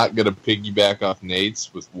I'm not going to piggyback off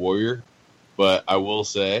Nate's with Warrior, but I will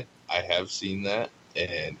say I have seen that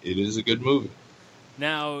and it is a good movie.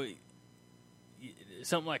 Now,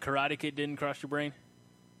 something like Karate Kid didn't cross your brain?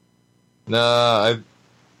 Nah,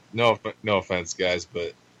 no offense, guys,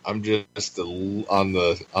 but I'm just on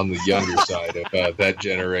the younger side of that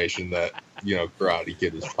generation that Karate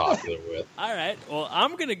Kid is popular with. All right, well,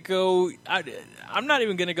 I'm gonna go. I'm not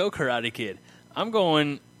even gonna go Karate Kid. I'm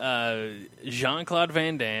going Jean-Claude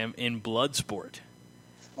Van Damme in Bloodsport.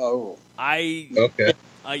 Oh, okay.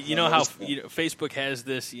 You know how Facebook has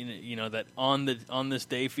this, that on this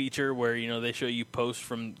day feature where they show you posts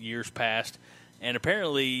from years past, and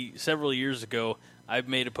apparently several years ago I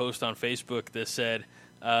made a post on Facebook that said.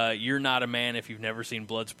 You're not a man if you've never seen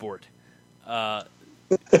Bloodsport. Of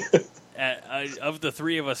the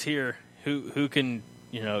three of us here, who can,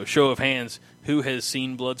 show of hands, who has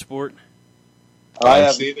seen Bloodsport? I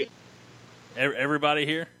have seen it. Everybody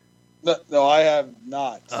here? No, I have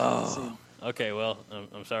not. Oh, okay. Well,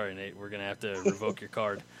 I'm sorry, Nate. We're gonna have to revoke your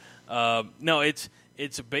card. No, it's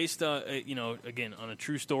based on again on a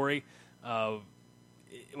true story,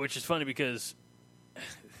 which is funny because.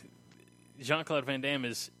 Jean-Claude Van Damme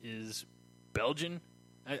is Belgian,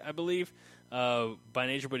 I believe, by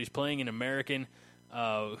nature, but he's playing an American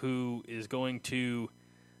who is going to,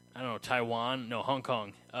 Hong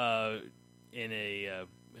Kong, in a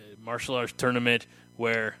martial arts tournament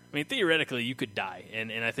where, theoretically you could die.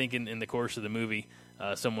 And I think in the course of the movie,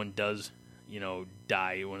 someone does,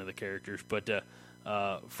 die, one of the characters. But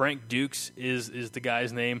Frank Dukes is the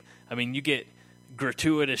guy's name. You get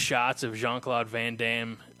gratuitous shots of Jean-Claude Van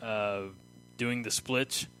Damme doing the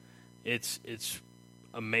splits. It's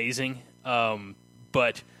amazing.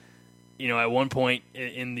 But at one point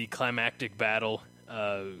in the climactic battle,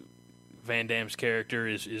 Van Damme's character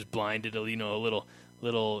is blinded, a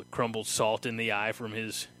little crumbled salt in the eye from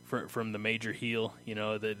the major heel,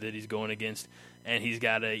 that he's going against, and he's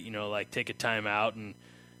got to take a time out and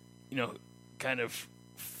kind of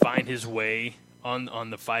find his way on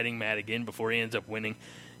the fighting mat again before he ends up winning.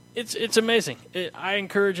 It's amazing. I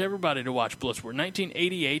encourage everybody to watch Bloodsport.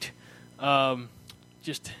 1988,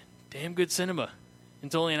 just damn good cinema.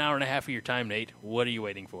 It's only an hour and a half of your time, Nate. What are you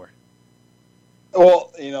waiting for?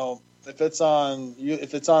 Well, if it's on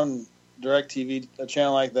DirecTV, a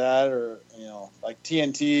channel like that, or like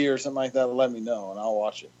TNT or something like that, let me know and I'll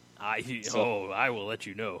watch it. I will let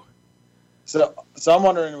you know. So I'm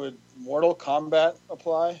wondering, would Mortal Kombat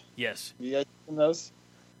apply? Yes. Have you guys seen those?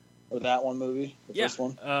 Or that one movie? First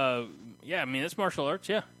one? Yeah, I mean, it's martial arts,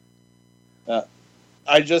 yeah.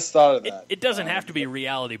 I just thought of that. It doesn't have to be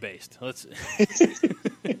reality-based. Let's...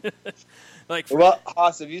 Well,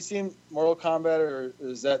 Haas, have you seen Mortal Kombat, or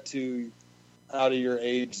is that too out of your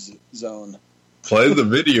age zone? Played the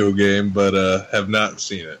video game, but have not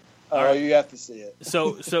seen it. Oh, you have to see it.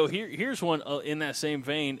 So here's one in that same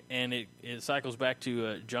vein, and it cycles back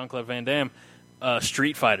to Jean-Claude Van Damme,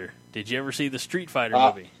 Street Fighter. Did you ever see the Street Fighter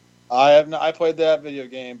movie? I have not. I played that video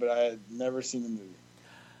game, but I had never seen the movie.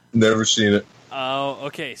 Never seen it. Oh,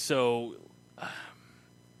 okay. So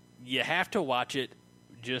you have to watch it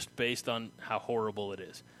just based on how horrible it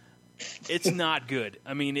is. It's not good.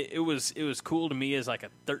 I mean, it was cool to me as like a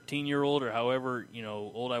 13-year-old or however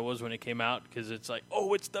old I was when it came out, because it's like,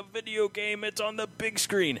 oh, it's the video game, it's on the big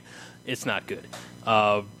screen. It's not good.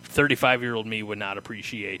 35-year-old me would not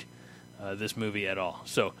appreciate this movie at all.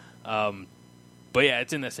 So, but yeah,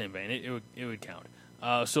 it's in that same vein. It would count.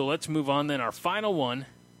 So let's move on then. Our final one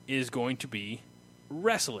is going to be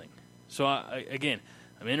wrestling. So again,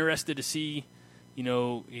 I'm interested to see,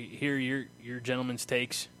 hear your gentlemen's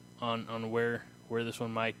takes on where this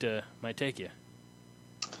one might take you.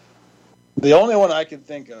 The only one I can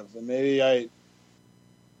think of, and maybe I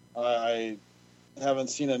haven't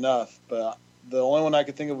seen enough, but the only one I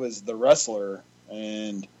could think of was The Wrestler,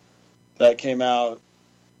 and that came out,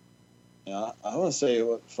 I want to say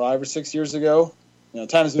 5 or 6 years ago.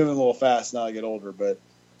 Time's moving a little fast now I get older, but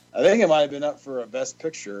I think it might have been up for a Best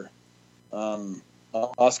Picture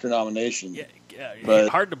Oscar nomination. Yeah, but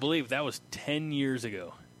hard to believe that was 10 years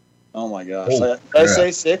ago. Oh my gosh! Did I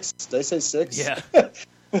say 6? Did I say 6? Yeah.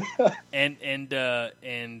 and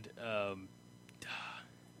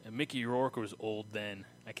Mickey Rourke was old then.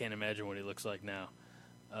 I can't imagine what he looks like now.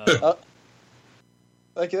 That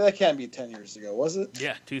can't be 10 years ago, was it?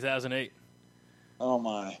 Yeah, 2008. Oh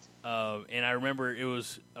my! And I remember it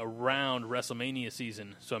was around WrestleMania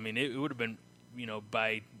season, so I mean it would have been,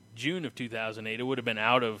 by June of 2008, it would have been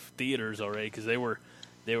out of theaters already, because they were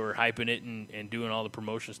hyping it and doing all the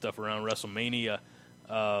promotion stuff around WrestleMania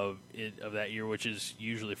of that year, which is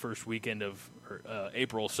usually first weekend of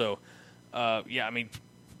April. So, yeah, I mean,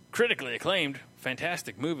 critically acclaimed,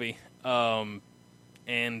 fantastic movie, and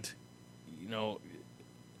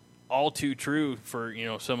all too true for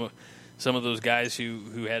some of those guys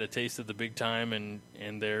who had a taste of the big time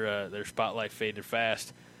and their spotlight faded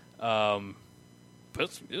fast. But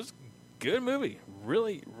it was a good movie,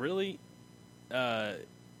 really, really.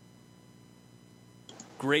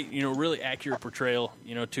 Great, really accurate portrayal,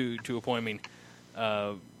 to a point. I mean,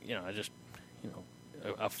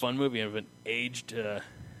 a fun movie of an aged,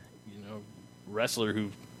 wrestler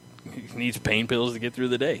who needs pain pills to get through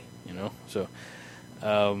the day, So,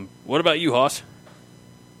 what about you, Hoss?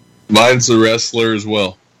 Mine's The Wrestler as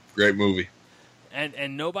well. Great movie.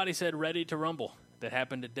 And nobody said Ready to Rumble. That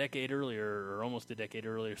happened a decade earlier, or almost a decade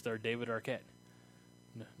earlier, starred David Arquette.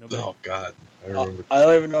 Nobody. Oh, God. I remember. I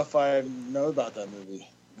don't even know if I know about that movie.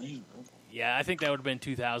 Yeah, I think that would have been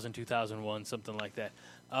 2000, 2001, something like that.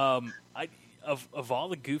 Of all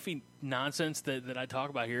the goofy nonsense that I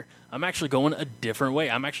talk about here, I'm actually going a different way.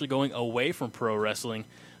 I'm actually going away from pro wrestling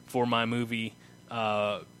for my movie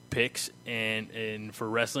picks, and for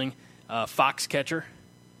wrestling, Foxcatcher.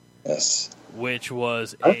 Yes. Which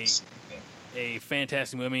was a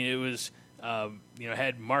fantastic movie. I mean, it was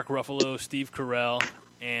had Mark Ruffalo, Steve Carell,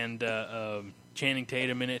 and Channing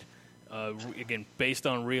Tatum in it. Again, based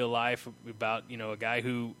on real life, about a guy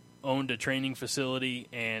who owned a training facility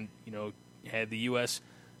and had the U.S.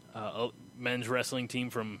 Men's wrestling team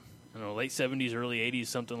from late 70s, early 80s,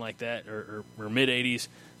 something like that, or mid 80s,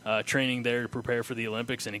 training there to prepare for the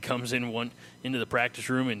Olympics. And he comes into the practice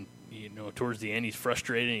room, and towards the end he's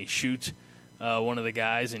frustrated and he shoots one of the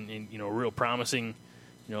guys, and real promising,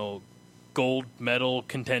 gold medal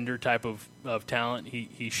contender type of talent.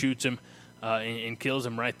 He shoots him. and kills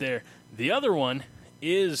him right there. The other one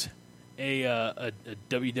is a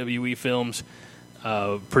WWE Films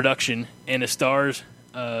production, and it stars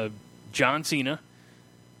John Cena,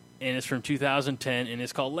 and it's from 2010, and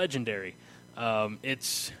it's called Legendary.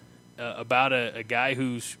 It's about a guy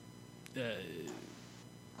who's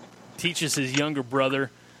teaches his younger brother,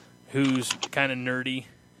 who's kind of nerdy,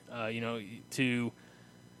 to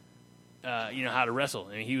how to wrestle.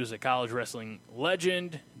 And he was a college wrestling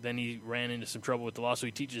legend. Then he ran into some trouble with the law, so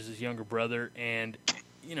he teaches his younger brother. And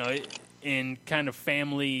in kind of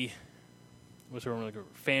family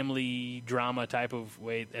drama type of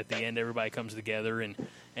way, at the end everybody comes together, and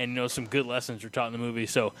some good lessons are taught in the movie.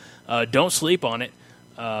 So don't sleep on it.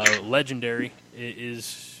 Legendary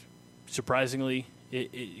is surprisingly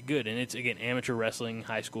good, and it's, again, amateur wrestling,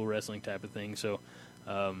 high school wrestling type of thing. So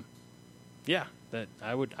that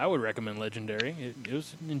I would recommend Legendary. It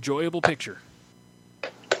was an enjoyable picture.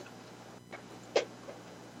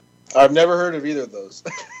 I've never heard of either of those.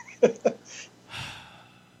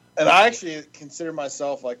 And I actually consider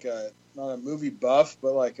myself like not a movie buff,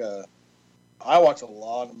 but I watch a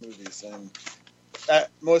lot of movies, and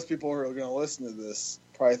most people who are going to listen to this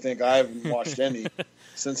probably think I haven't watched any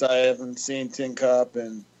since I haven't seen Tin Cup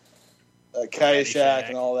and Caddyshack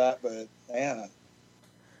and all that. But man, at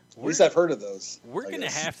least I've heard of those. We're going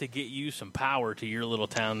to have to get you some power to your little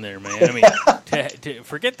town there, man. I mean, to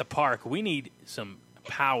forget the park, we need some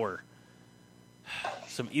power,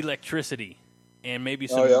 some electricity, and maybe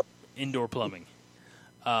some indoor plumbing.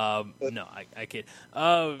 No, I kid.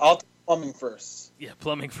 I'll do plumbing first. Yeah,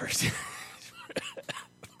 plumbing first.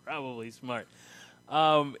 Probably smart.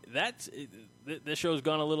 This show's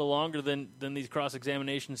gone a little longer than these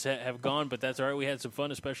cross-examinations have gone, but that's all right. We had some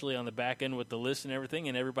fun, especially on the back end with the list and everything.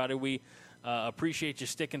 And everybody, we appreciate you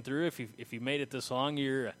sticking through. If you made it this long,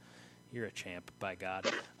 you're a champ, by God.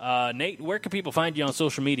 Nate, where can people find you on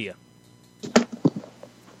social media?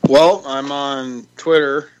 Well, I'm on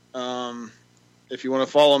Twitter. If you want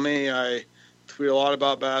to follow me, I tweet a lot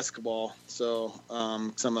about basketball. So,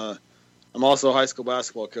 'cause I'm also a high school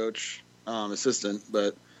basketball coach, assistant,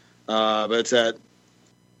 but it's at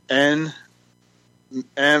N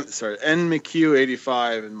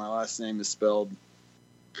McHugh85, and my last name is spelled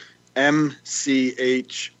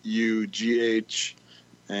MCHUGH,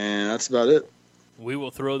 and that's about it. We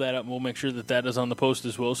will throw that up, and we'll make sure that is on the post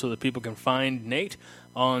as well, so that people can find Nate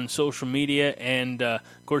on social media. And of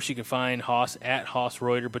course, you can find Haas at Haas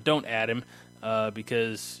Reuter, but don't add him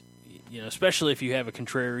because especially if you have a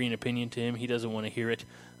contrarian opinion to him, he doesn't want to hear it.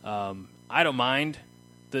 I don't mind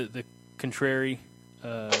the contrary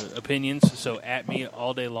opinions, so at me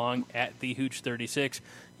all day long at TheHooch36.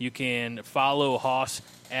 You can follow Haas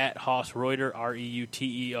at Haas Reuter,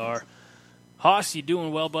 Reuter. Haas, you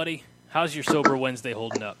doing well, buddy? How's your sober Wednesday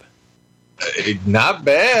holding up? Not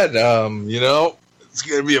bad. It's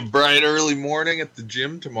going to be a bright early morning at the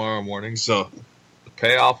gym tomorrow morning, so the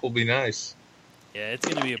payoff will be nice. Yeah, it's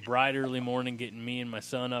going to be a bright early morning, getting me and my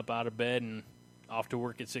son up out of bed and off to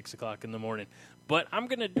work at 6 o'clock in the morning. But I'm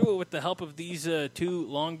going to do it with the help of these two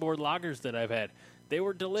longboard lagers that I've had. They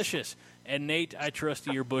were delicious. And Nate, I trust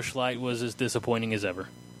your Busch Light was as disappointing as ever.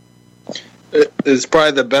 It's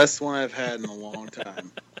probably the best one I've had in a long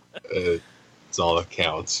time. It's all that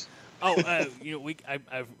counts. I've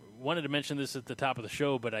wanted to mention this at the top of the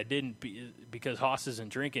show, but I didn't because Haas isn't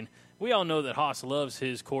drinking. We all know that Haas loves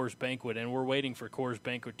his Coors Banquet, and we're waiting for Coors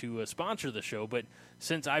Banquet to sponsor the show. But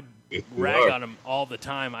since I rag on him all the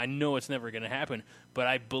time, I know it's never going to happen. But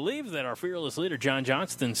I believe that our fearless leader, John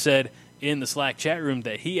Johnston, said in the Slack chat room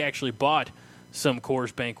that he actually bought some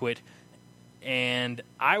Coors Banquet. And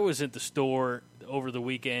I was at the store over the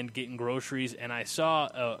weekend getting groceries, and I saw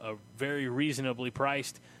a very reasonably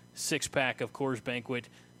priced 6-pack of Coors Banquet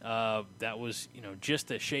that was, just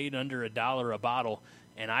a shade under $1 a bottle,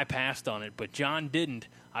 and I passed on it. But John didn't.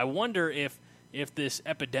 I wonder if this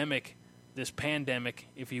epidemic, this pandemic,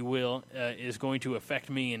 if you will, is going to affect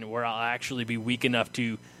me, and where I'll actually be weak enough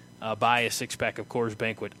to buy a 6-pack of Coors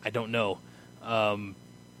Banquet. I don't know.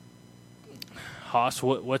 Haas,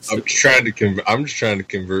 what's I'm just trying to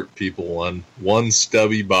convert people one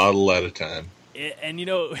stubby bottle at a time. And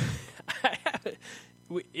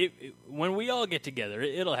when we all get together,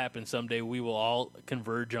 it'll happen someday. We will all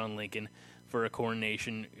converge on Lincoln for a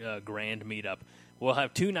Coronation Grand meetup. We'll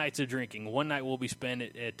have 2 nights of drinking. One night will be spent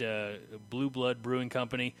at Blue Blood Brewing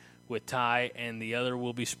Company with Ty, and the other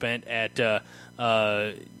will be spent at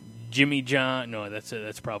Jimmy John. No,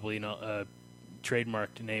 that's probably a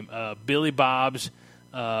trademarked name. Billy Bob's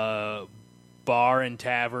Bar and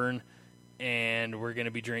Tavern, and we're going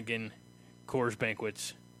to be drinking Coors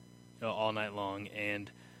Banquets all night long.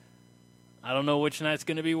 And I don't know which night's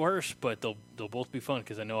going to be worse, but they'll both be fun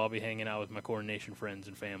because I know I'll be hanging out with my Coronation friends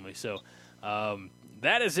and family. So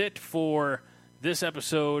that is it for this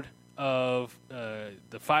episode of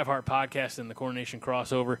the Five Heart Podcast and the Coronation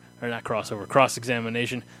crossover, or not crossover,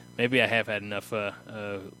 cross-examination. Maybe I have had enough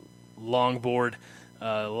longboard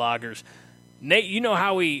loggers. Nate, you know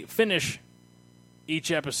how we finish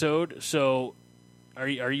each episode, so are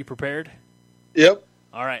you prepared? Yep.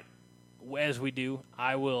 All right. As we do,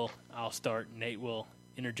 I'll start. Nate will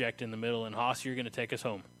interject in the middle, and Haas, you're going to take us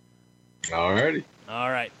home. All righty. All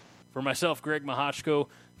right. For myself, Greg Mahochko,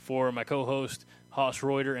 for my co-host, Haas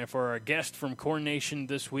Reuter, and for our guest from Coronation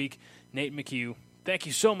this week, Nate McHugh, thank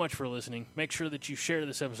you so much for listening. Make sure that you share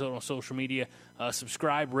this episode on social media.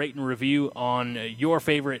 Subscribe, rate, and review on your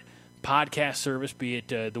favorite podcast service, be it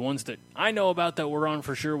the ones that I know about that we're on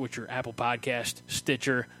for sure, which are Apple Podcast,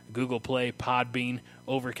 Stitcher, Google Play, Podbean,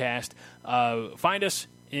 Overcast. Find us,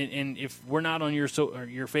 and if we're not on your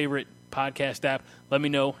favorite podcast app, let me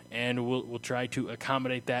know, and we'll try to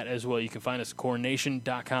accommodate that as well. You can find us at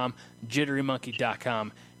coronation.com,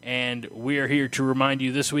 jitterymonkey.com, and we are here to remind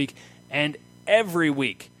you this week and every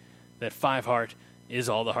week that Five Heart is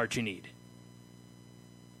all the heart you need.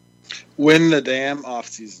 Win the damn off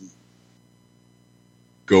season.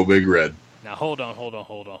 Go Big Red. Now hold on.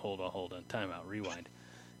 Time out. Rewind.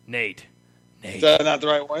 Nate. Is that not the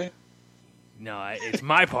right way? No, it's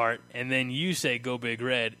my part, and then you say "Go Big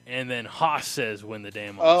Red," and then Haas says "Win the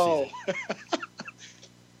damn off Oh. season."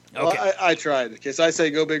 Well, Okay. I tried. Okay, so I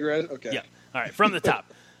say Go Big Red? Okay. Yeah. All right, from the top.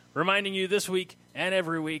 Reminding you this week and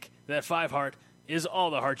every week that Five Heart is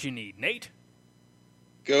all the heart you need. Nate?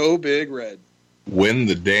 Go Big Red. Win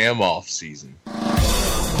the damn off season.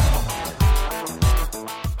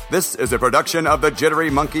 This is a production of the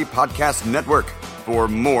Jittery Monkey Podcast Network. For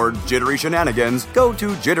more jittery shenanigans, go to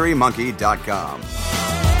jitterymonkey.com.